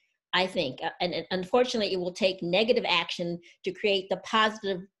way, I think. And unfortunately, it will take negative action to create the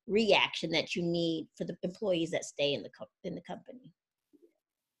positive reaction that you need for the employees that stay in the company.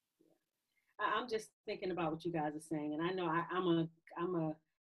 I'm just thinking about what you guys are saying, and I know I'm a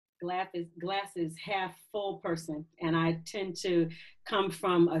glass is half full person, and I tend to come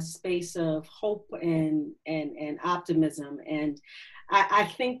from a space of hope and optimism. And I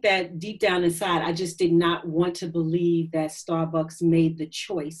think that deep down inside, I just did not want to believe that Starbucks made the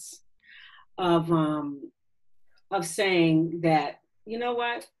choice of saying that, you know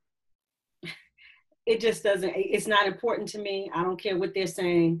what, it just doesn't, it's not important to me. I don't care what they're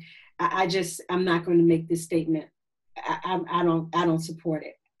saying. I'm not going to make this statement. I don't support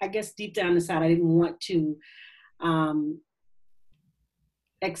it. I guess deep down inside, I didn't want to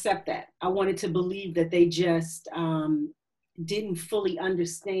accept that. I wanted to believe that they just didn't fully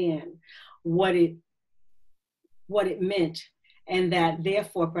understand what it meant, and that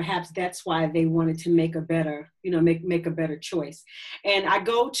therefore perhaps that's why they wanted to make a better, make a better choice. And I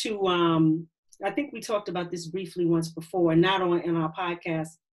go to, I think we talked about this briefly once before, not in our podcast,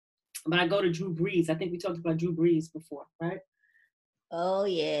 but I go to Drew Brees. I think we talked about Drew Brees before, right? Oh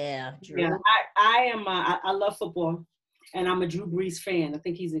yeah, Drew. Yeah, I love football, and I'm a Drew Brees fan. I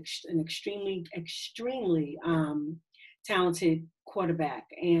think he's an extremely talented quarterback.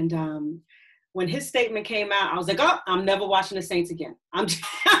 And when his statement came out, I was like, oh, I'm never watching the Saints again. I'm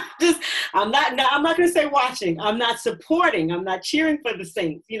not going to say watching. I'm not supporting. I'm not cheering for the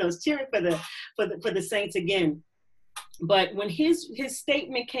Saints. Cheering for the Saints again. But when his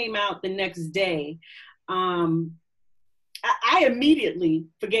statement came out the next day, I immediately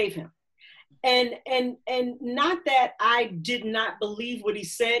forgave him. And not that I did not believe what he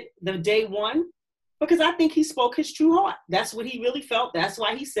said the day one, because I think he spoke his true heart. That's what he really felt. That's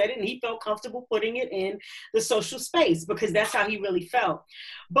why he said it, and he felt comfortable putting it in the social space because that's how he really felt.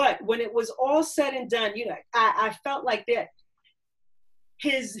 But when it was all said and done, you know, I felt like that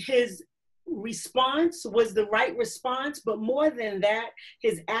his response was the right response, but more than that,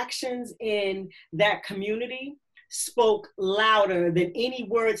 his actions in that community spoke louder than any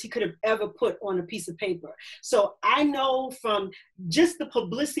words he could have ever put on a piece of paper. So I know from just the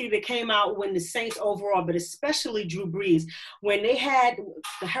publicity that came out when the Saints overall, but especially Drew Brees, when they had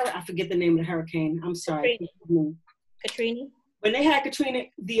I forget the name of the hurricane. I'm sorry. Katrina. When they had Katrina,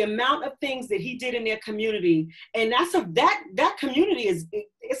 the amount of things that he did in their community, and that community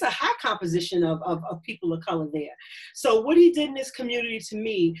it's a high composition of people of color there. So what he did in this community to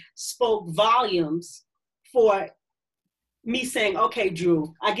me spoke volumes for me saying, okay,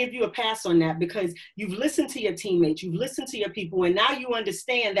 Drew, I give you a pass on that because you've listened to your teammates, you've listened to your people, and now you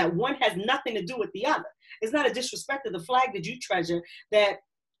understand that one has nothing to do with the other. It's not a disrespect to the flag that you treasure, that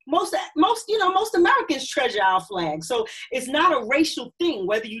most Americans treasure our flag. So it's not a racial thing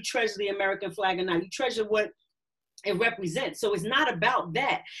whether you treasure the American flag or not. You treasure what it represents. So it's not about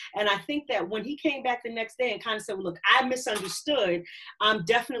that. And I think that when he came back the next day and kind of said, well, look, I misunderstood. I'm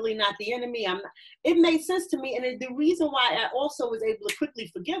definitely not the enemy. It made sense to me. And the reason why I also was able to quickly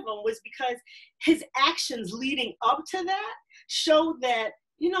forgive him was because his actions leading up to that showed that,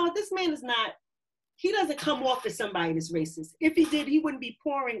 you know, this man is not, he doesn't come off as somebody that's racist. If he did, he wouldn't be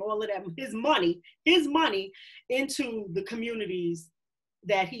pouring all of that, his money into the communities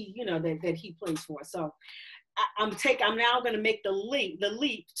that he, you know, that he plays for. So I'm now going to make the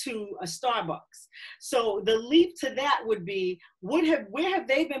leap to a Starbucks. So the leap to that would be, where have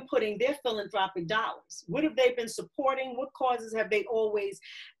they been putting their philanthropic dollars? What have they been supporting? What causes have they always,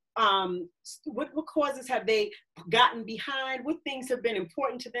 what causes have they gotten behind? What things have been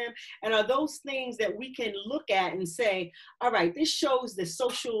important to them? And are those things that we can look at and say, all right, this shows that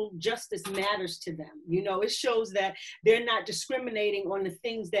social justice matters to them. You know, it shows that they're not discriminating on the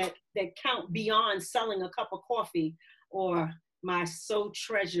things that count beyond selling a cup of coffee or my so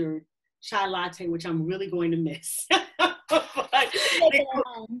treasured chai latte, which I'm really going to miss.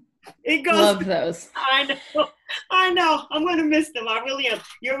 It goes. Love those. I know. I'm going to miss them. I really am.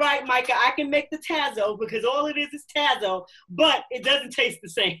 You're right, Micah. I can make the Tazo because all it is Tazo, but it doesn't taste the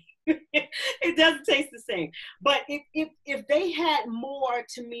same. It doesn't taste the same. But if they had more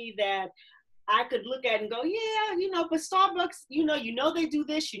to me that I could look at and go, yeah, you know, but Starbucks, you know they do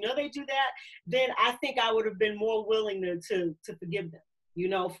this, you know they do that, then I think I would have been more willing to forgive them, you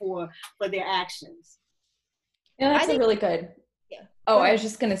know, for their actions. Yeah, that's really good. Yeah. Oh, I was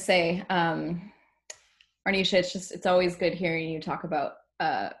just going to say, Arnisha, it's always good hearing you talk about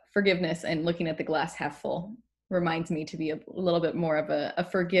forgiveness, and looking at the glass half full reminds me to be a little bit more of a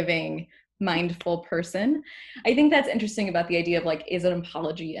forgiving, mindful person. I think that's interesting about the idea of like, is an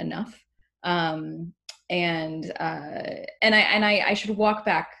apology enough? And I should walk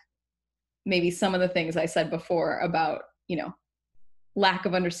back maybe some of the things I said before about, you know, lack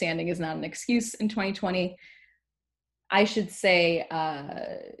of understanding is not an excuse in 2020. I should say,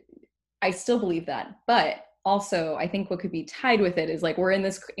 I still believe that, but also I think what could be tied with it is like, we're in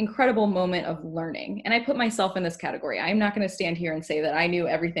this incredible moment of learning. And I put myself in this category. I'm not going to stand here and say that I knew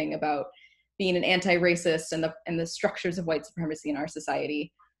everything about being an anti-racist and the structures of white supremacy in our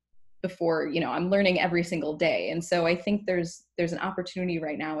society before, you know, I'm learning every single day. And so I think there's an opportunity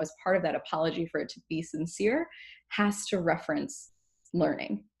right now, as part of that apology, for it to be sincere, has to reference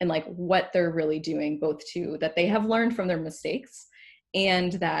learning and like what they're really doing, both to that they have learned from their mistakes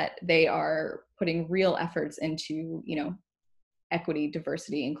and that they are putting real efforts into, you know, equity,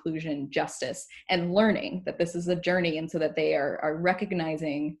 diversity, inclusion, justice, and learning that this is a journey. And so that they are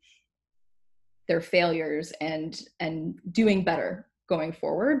recognizing their failures and doing better going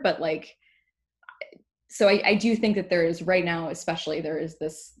forward. But like, so I do think that there is right now, especially there's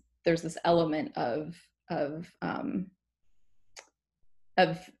this element of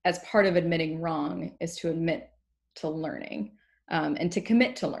as part of admitting wrong is to admit to learning, and to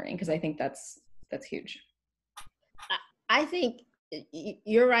commit to learning, because I think that's huge. I think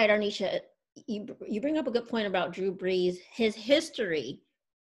you're right, Arnisha. You bring up a good point about Drew Brees. His history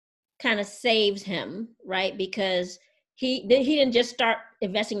kind of saves him, right? Because he didn't just start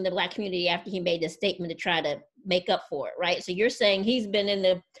investing in the Black community after he made this statement to try to make up for it, right? So you're saying he's been in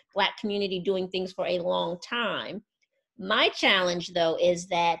the Black community doing things for a long time. My challenge, though, is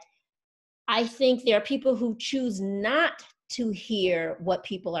that I think there are people who choose not to hear what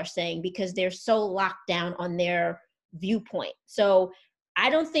people are saying because they're so locked down on their viewpoint. So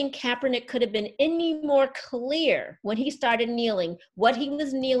I don't think Kaepernick could have been any more clear when he started kneeling, what he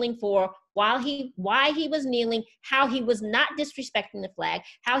was kneeling for, why he was kneeling, how he was not disrespecting the flag,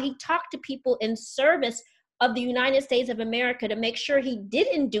 how he talked to people in service of the United States of America to make sure he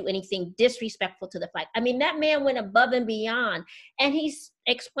didn't do anything disrespectful to the flag. I mean, that man went above and beyond, and he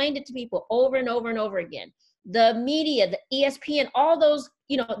explained it to people over and over and over again. The media, the ESPN, all those,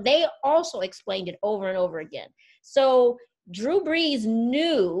 they also explained it over and over again. So Drew Brees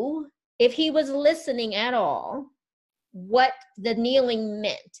knew, if he was listening at all, what the kneeling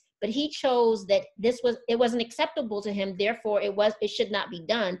meant, but he chose that it wasn't acceptable to him. Therefore, it should not be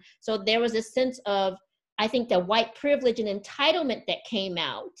done. So there was a sense of, I think, the white privilege and entitlement that came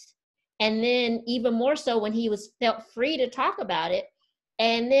out. And then even more so when he felt free to talk about it.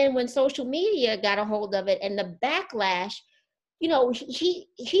 And then when social media got a hold of it and the backlash, he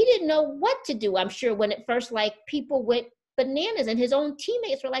didn't know what to do. I'm sure when it first, people went bananas, and his own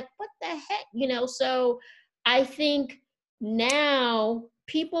teammates were like, what the heck? So I think now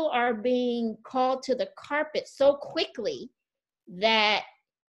people are being called to the carpet so quickly that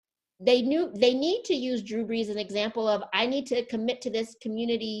they need to use Drew Brees as an example of, I need to commit to this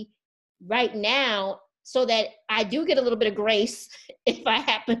community right now so that I do get a little bit of grace if I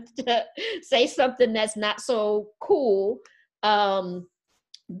happen to say something that's not so cool,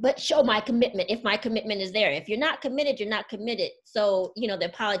 but show my commitment if my commitment is there. If you're not committed, you're not committed. So, the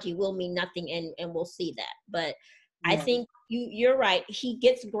apology will mean nothing, and we'll see that. But yeah. I think you're right. He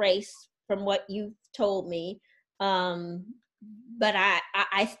gets grace from what you told me. But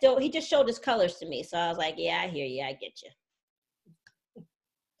I still, he just showed his colors to me. So I was like, yeah, I hear you. I get you.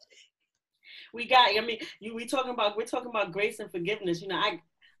 We're talking about grace and forgiveness.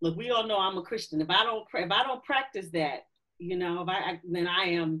 Look, we all know I'm a Christian. If I don't practice that, then I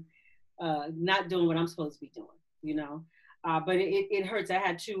am not doing what I'm supposed to be doing, but it hurts. I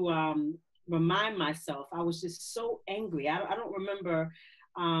had to remind myself. I was just so angry. I don't remember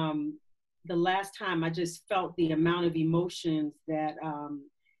the last time I just felt the amount of emotions that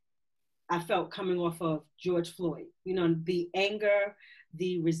I felt coming off of George Floyd. The anger,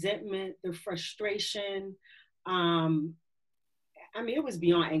 the resentment, the frustration. It was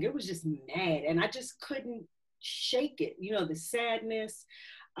beyond anger. It was just mad, and I just couldn't shake it. The sadness.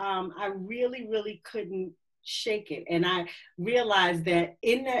 I really, really couldn't shake it, and I realized that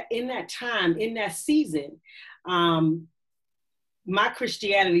in that time, in that season, my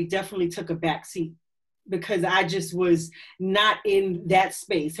Christianity definitely took a back seat because I just was not in that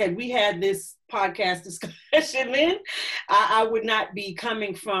space. Had we had this podcast discussion then, I would not be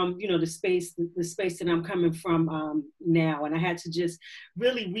coming from, the space that I'm coming from now. And I had to just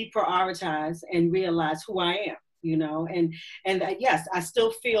really reprioritize and realize who I am, and yes, I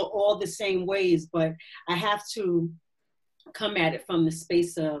still feel all the same ways, but I have to come at it from the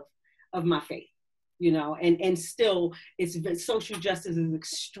space of my faith. And still, social justice is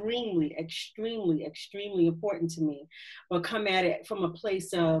extremely, extremely, extremely important to me, but come at it from a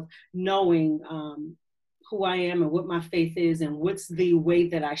place of knowing who I am and what my faith is and what's the way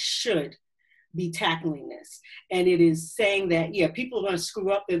that I should be tackling this. And it is saying that, yeah, people are going to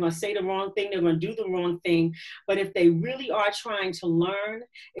screw up. They're going to say the wrong thing. They're going to do the wrong thing. But if they really are trying to learn,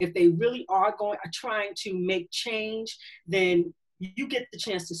 if they really are trying to make change, then you get the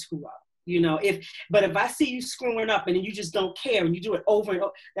chance to screw up. But if I see you screwing up and you just don't care and you do it over and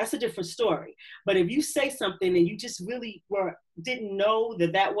over, that's a different story. But if you say something and you just really didn't know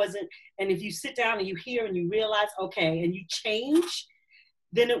that wasn't, and if you sit down and you hear and you realize, okay, and you change,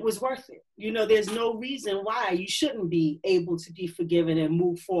 then it was worth it. There's no reason why you shouldn't be able to be forgiven and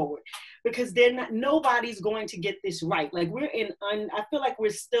move forward, because nobody's going to get this right. Like I feel like we're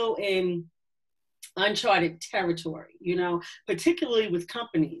still in uncharted territory, particularly with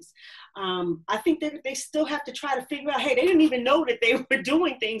companies. I think that they still have to try to figure out, hey, they didn't even know that they were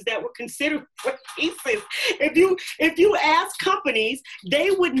doing things that were considered racist. If you ask companies,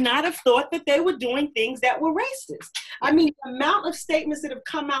 they would not have thought that they were doing things that were racist. The amount of statements that have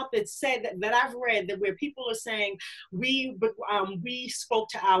come out that said that I've read that where people are saying we spoke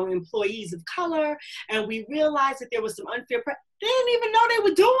to our employees of color and we realized that there was some unfair practice. They didn't even know they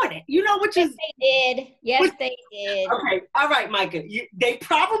were doing it, which is. They did. Yes, they did. Okay. All right, Micah. They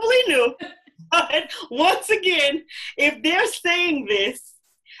probably knew. But once again, if they're saying this,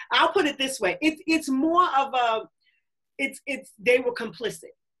 I'll put it this way. It's more of they were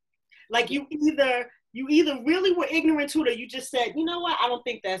complicit. Like you either really were ignorant to it or you just said, you know what, I don't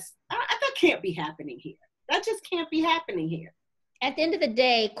think that can't be happening here. That just can't be happening here. At the end of the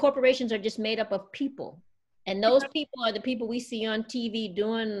day, corporations are just made up of people. And those people are the people we see on TV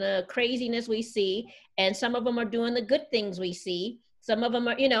doing the craziness we see. And some of them are doing the good things we see. Some of them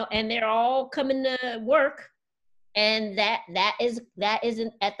are, and they're all coming to work and that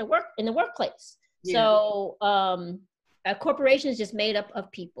isn't at the workplace. Yeah. So a corporation is just made up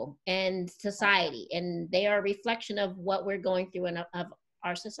of people and society, and they are a reflection of what we're going through of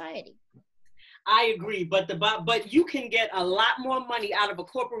our society. I agree, but you can get a lot more money out of a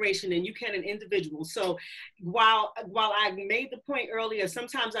corporation than you can an individual. So while I made the point earlier,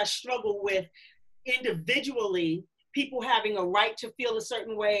 sometimes I struggle with individually people having a right to feel a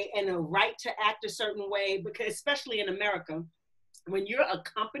certain way and a right to act a certain way, because especially in America, when you're a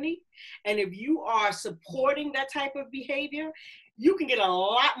company and if you are supporting that type of behavior, you can get a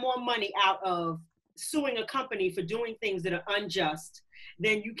lot more money out of suing a company for doing things that are unjust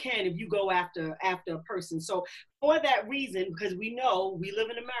than you can if you go after a person. So for that reason, because we know we live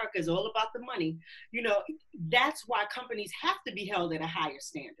in America, it's all about the money, that's why companies have to be held at a higher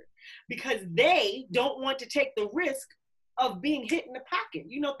standard, because they don't want to take the risk of being hit in the pocket.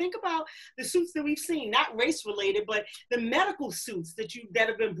 Think about the suits that we've seen, not race related, but the medical suits that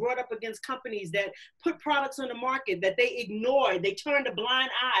have been brought up against companies that put products on the market that they ignored. They turned a blind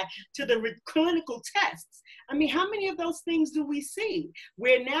eye to the clinical tests. I mean, how many of those things do we see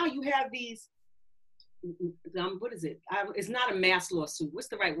where now you have these, what is it? It's not a mass lawsuit. What's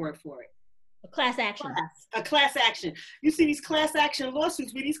the right word for it? A class action. A class action. You see these class action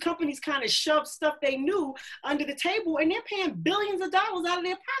lawsuits where these companies kind of shove stuff they knew under the table, and they're paying billions of dollars out of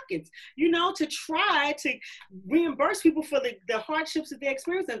their pockets, to try to reimburse people for the hardships that they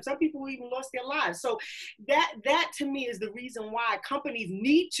experienced. And some people even lost their lives. So that to me is the reason why companies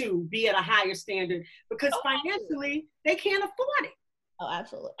need to be at a higher standard, because financially they can't afford it. Oh,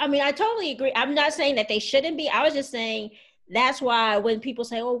 absolutely. I mean, I totally agree. I'm not saying that they shouldn't be. I was just saying, that's why when people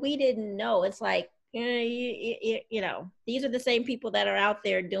say, "Oh, we didn't know," it's like, these are the same people that are out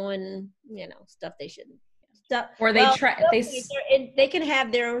there doing, stuff they shouldn't. Or they can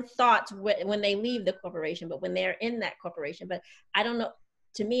have their thoughts when they leave the corporation, but when they're in that corporation. But I don't know.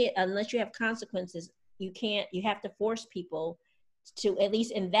 To me, unless you have consequences, you can't. You have to force people to, at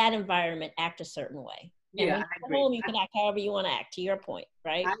least in that environment, act a certain way. Yeah, and I when agree. Home, you can act however you want to act. To your point,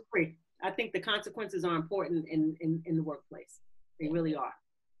 right? I agree. I think the consequences are important in the workplace. They really are.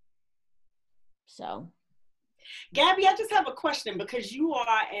 So, Gabby, I just have a question, because you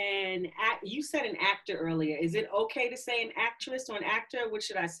said an actor earlier. Is it okay to say an actress or an actor? What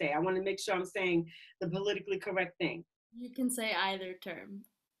should I say? I want to make sure I'm saying the politically correct thing. You can say either term.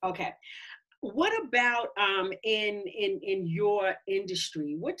 Okay. What about in your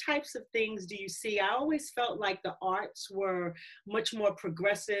industry? What types of things do you see? I always felt like the arts were much more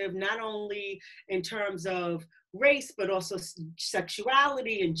progressive, not only in terms of race, but also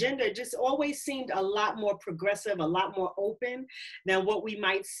sexuality and gender. It just always seemed a lot more progressive, a lot more open than what we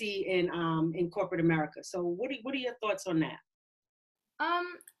might see in corporate America. So what are your thoughts on that?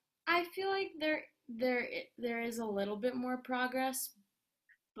 I feel like there is a little bit more progress,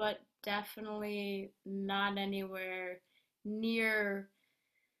 but definitely not anywhere near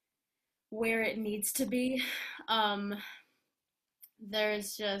where it needs to be. There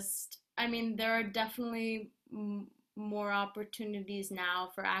are definitely more opportunities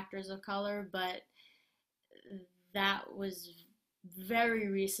now for actors of color, but that was very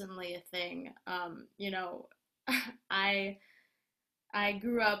recently a thing. I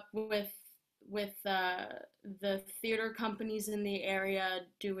grew up with the theater companies in the area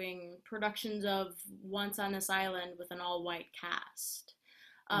doing productions of Once on This Island with an all-white cast.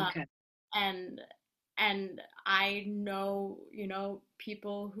 Okay. And I know,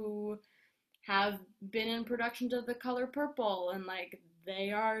 people who have been in productions of The Color Purple, and like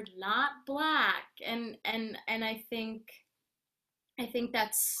they are not Black, and I think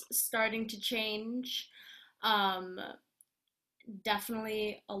that's starting to change.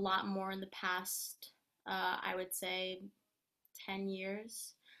 Definitely a lot more in the past, I would say 10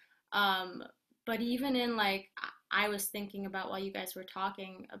 years. But even in I was thinking about, while you guys were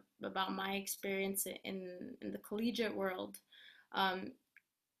talking about my experience in the collegiate world,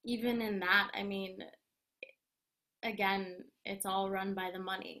 even in that, I mean, again, it's all run by the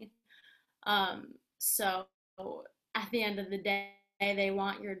money. So at the end of the day, they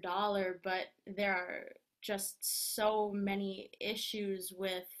want your dollar, but there are just so many issues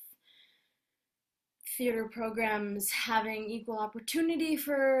with theater programs having equal opportunity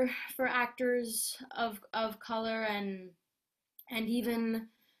for actors of color, and even,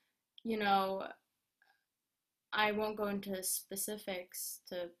 I won't go into specifics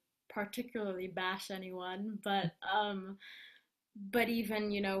to particularly bash anyone, but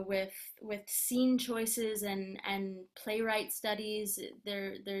even, with scene choices and playwright studies,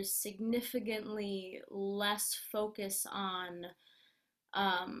 there's significantly less focus on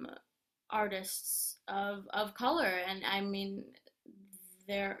artists of color. And I mean,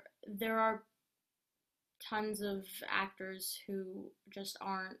 there are tons of actors who just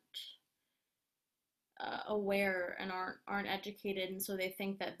aren't aware and aren't educated, and so they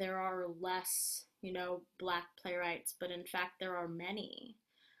think that there are less, Black playwrights, but in fact there are many.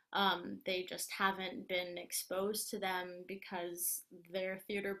 They just haven't been exposed to them because their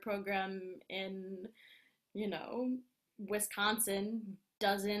theater program in, Wisconsin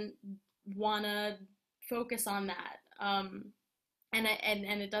doesn't want to focus on that. And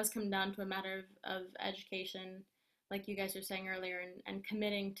it does come down to a matter of education, like you guys were saying earlier, and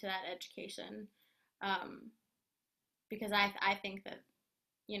committing to that education. Because I think that,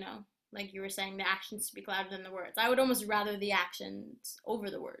 like you were saying, the actions speak louder than the words. I would almost rather the actions over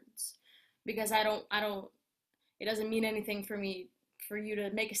the words, because it doesn't mean anything for you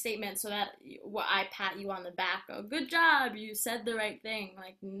to make a statement so that I pat you on the back, go, good job, you said the right thing.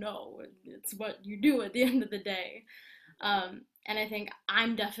 Like, no, it's what you do at the end of the day. And I think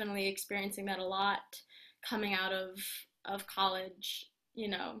I'm definitely experiencing that a lot coming out of college,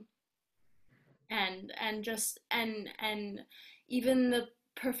 and even the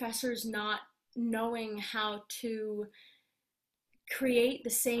professors not knowing how to create the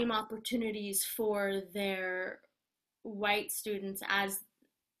same opportunities for their white students as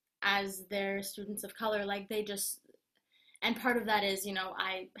their students of color. Like, and part of that is,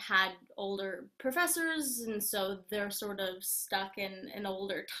 I had older professors, and so they're sort of stuck in an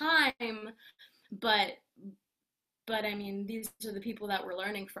older time, but I mean, these are the people that we're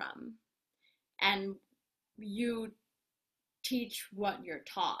learning from, and you teach what you're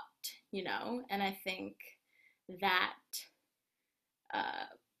taught, and I think that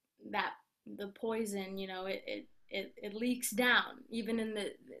that the poison, it leaks down even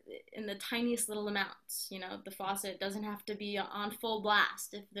in the tiniest little amounts. The faucet doesn't have to be on full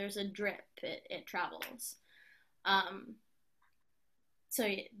blast. If there's a drip, it travels. So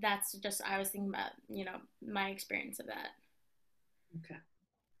that's just, I was thinking about, my experience of that. Okay.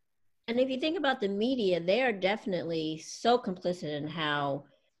 And if you think about the media, they are definitely so complicit in how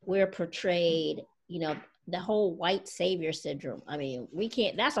we're portrayed, the whole white savior syndrome. I mean,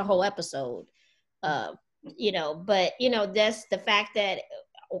 that's a whole episode, but, that's the fact that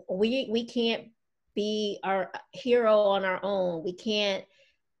we can't be our hero on our own. We can't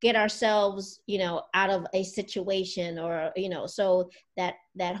get ourselves, out of a situation, or, so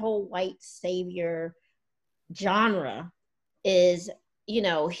that whole white savior genre is,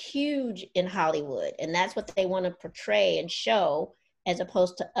 huge in Hollywood. And that's what they want to portray and show, as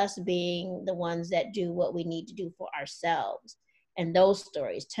opposed to us being the ones that do what we need to do for ourselves. And those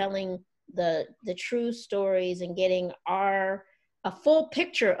stories, telling the true stories and getting a full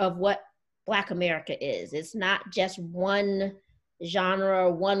picture of what Black America is. It's not just one genre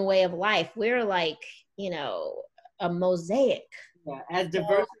or one way of life. We're like, a mosaic. Yeah, as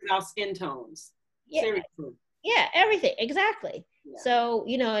diverse as our skin tones. Yeah, seriously. Yeah, everything, exactly. Yeah. So,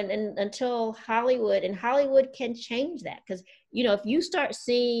 and until Hollywood can change that, because, if you start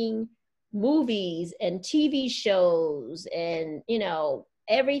seeing movies and TV shows and,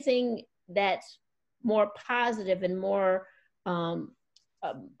 everything that's more positive and more a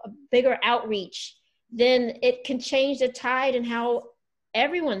bigger outreach, then it can change the tide in how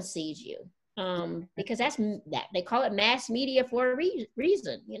everyone sees you. Because that they call it mass media for a reason,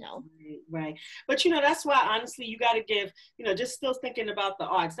 Right. But, that's why, honestly, you got to give, just still thinking about the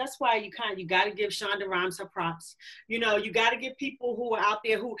arts. That's why you got to give Shonda Rhimes her props. You got to give people who are out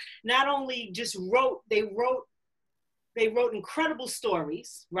there who not only just they wrote incredible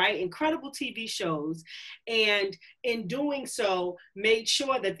stories, right? Incredible TV shows. And in doing so, made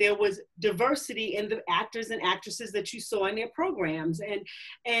sure that there was diversity in the actors and actresses that you saw in their programs.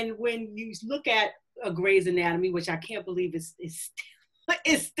 And when you look at Grey's Anatomy, which I can't believe is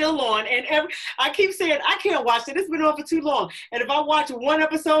still on. And I keep saying, I can't watch it. It's been on for too long. And if I watch one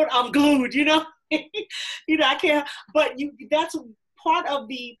episode, I'm glued, I can't, but that's part of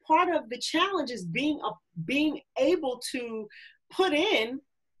the challenge, is being able to put in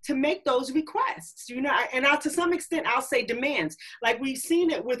to make those requests, and to some extent I'll say demands, like we've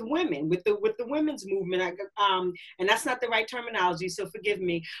seen it with women, with the women's movement, and that's not the right terminology, so forgive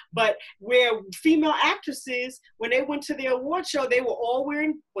me, but where female actresses, when they went to their award show, they were all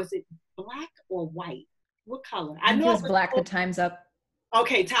wearing, was it black or white? What color? I know it was black. The time's up.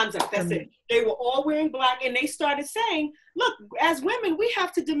 Okay, time's up. That's it. They were all wearing black, and they started saying, look, as women, we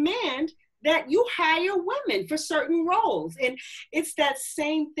have to demand that you hire women for certain roles. And it's that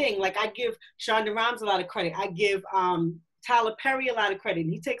same thing. Like, I give Shonda Rhimes a lot of credit. I give Tyler Perry a lot of credit.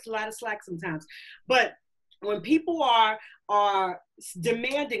 And he takes a lot of slack sometimes. But when people are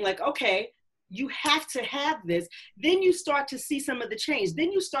demanding, like, okay, you have to have this, then you start to see some of the change.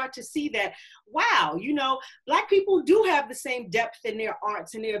 Then you start to see that, wow, you know, Black people do have the same depth in their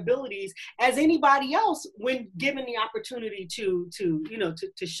arts and their abilities as anybody else when given the opportunity to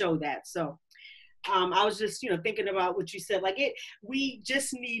show that. So I was just, thinking about what you said. Like, we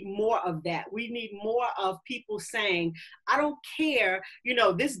just need more of that. We need more of people saying, I don't care,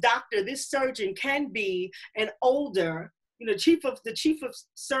 this doctor, this surgeon can be an older, the chief of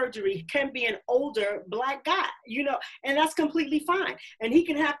surgery can be an older Black guy, and that's completely fine. And he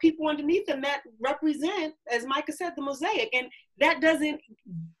can have people underneath him that represent, as Micah said, the mosaic. And that doesn't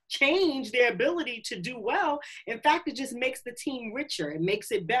change their ability to do well. In fact, it just makes the team richer. It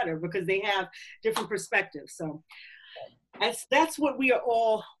makes it better because they have different perspectives. So that's what we are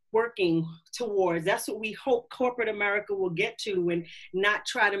all working towards. That's what we hope corporate America will get to, and not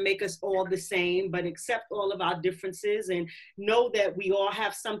try to make us all the same, but accept all of our differences and know that we all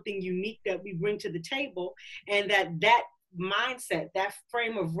have something unique that we bring to the table, and that mindset, that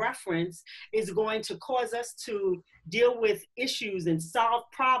frame of reference is going to cause us to deal with issues and solve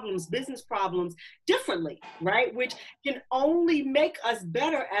problems, business problems differently, right? Which can only make us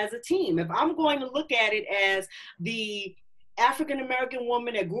better as a team. If I'm going to look at it as the African-American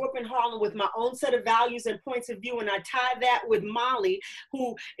woman that grew up in Harlem with my own set of values and points of view, and I tie that with Molly,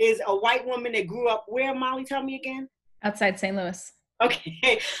 who is a white woman that grew up where, Molly, tell me again? Outside St. Louis.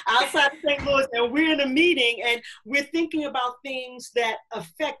 Okay, outside St. Louis, and we're in a meeting and we're thinking about things that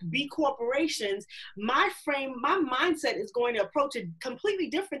affect B corporations. My mindset is going to approach it completely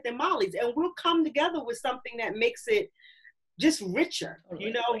different than Molly's, and we'll come together with something that makes it just richer,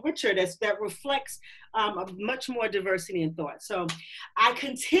 richer, that reflects a much more diversity in thought. So I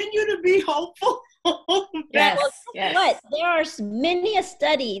continue to be hopeful. Yes. What? There are many a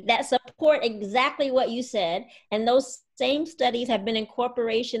study that support exactly what you said, and those same studies have been in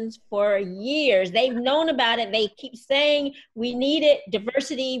corporations for years. They've known about it. They keep saying we need it.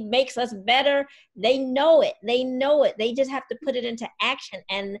 Diversity makes us better. They know it. They just have to put it into action.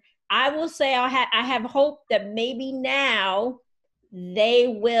 And I will say I have hope that maybe now they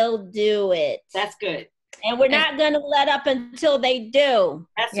will do it. That's good. And we're not going to let up until they do.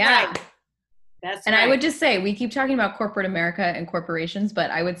 That's right. That's and right. I would just say, we keep talking about corporate America and corporations,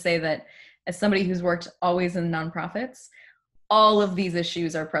 but I would say that as somebody who's worked always in nonprofits, all of these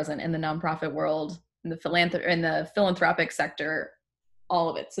issues are present in the nonprofit world, in the philanthropic sector, all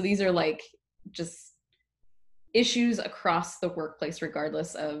of it. So these are like just issues across the workplace,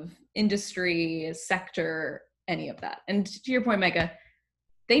 regardless of industry, sector, any of that. And to your point, Micah,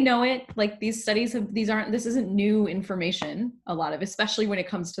 they know it. Like, these studies this isn't new information, a lot of, especially when it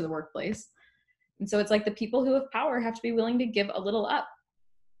comes to the workplace. And so it's like the people who have power have to be willing to give a little up.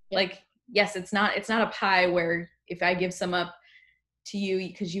 Yeah. Like, yes, it's not a pie where if I give some up to you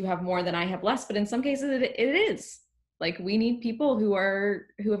because you have more than I have less, but in some cases it is. Like, we need people who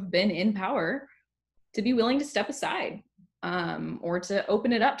have been in power to be willing to step aside, or to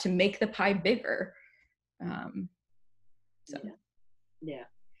open it up to make the pie bigger. Yeah.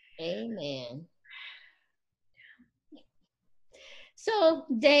 Amen. So,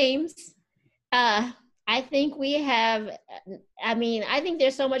 dames, I think I think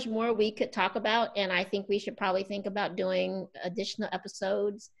there's so much more we could talk about, and I think we should probably think about doing additional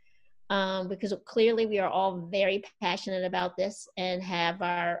episodes, because clearly we are all very passionate about this and have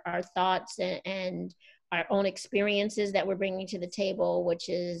our thoughts and our own experiences that we're bringing to the table, which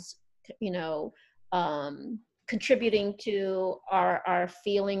is, contributing to our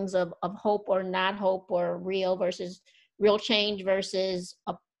feelings of hope or not hope, or real change versus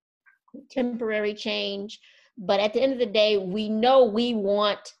a temporary change. But at the end of the day, we know we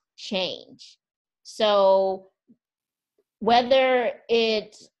want change. So whether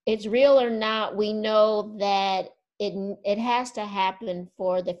it's real or not, we know that it has to happen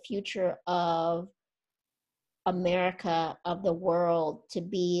for the future of America, of the world, to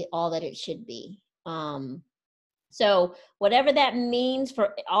be all that it should be. So whatever that means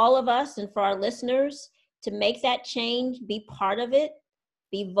for all of us and for our listeners, to make that change, be part of it,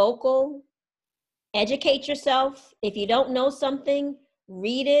 be vocal, educate yourself. If you don't know something,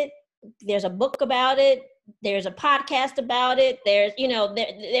 read it. There's a book about it. There's a podcast about it. There's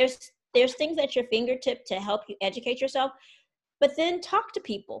things at your fingertip to help you educate yourself. But then talk to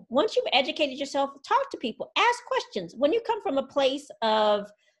people. Once you've educated yourself, talk to people. Ask questions. When you come from a place of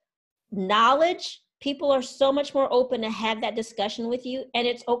knowledge, people are so much more open to have that discussion with you. And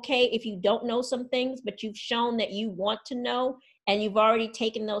it's okay if you don't know some things, but you've shown that you want to know and you've already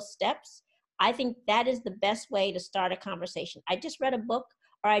taken those steps. I think that is the best way to start a conversation. I just read a book,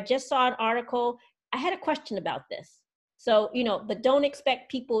 or I just saw an article, I had a question about this. So, but don't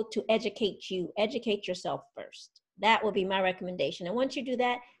expect people to educate you. Educate yourself first. That would be my recommendation. And once you do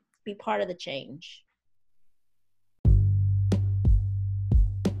that, be part of the change.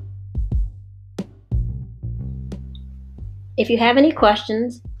 If you have any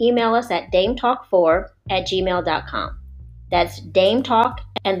questions, email us at dametalk4@gmail.com. That's dametalk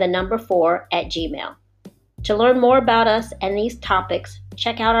and the number 4@gmail. To learn more about us and these topics,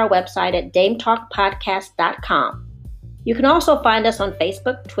 check out our website at dametalkpodcast.com. You can also find us on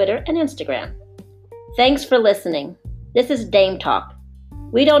Facebook, Twitter, and Instagram. Thanks for listening. This is Dame Talk.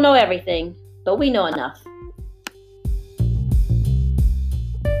 We don't know everything, but we know enough.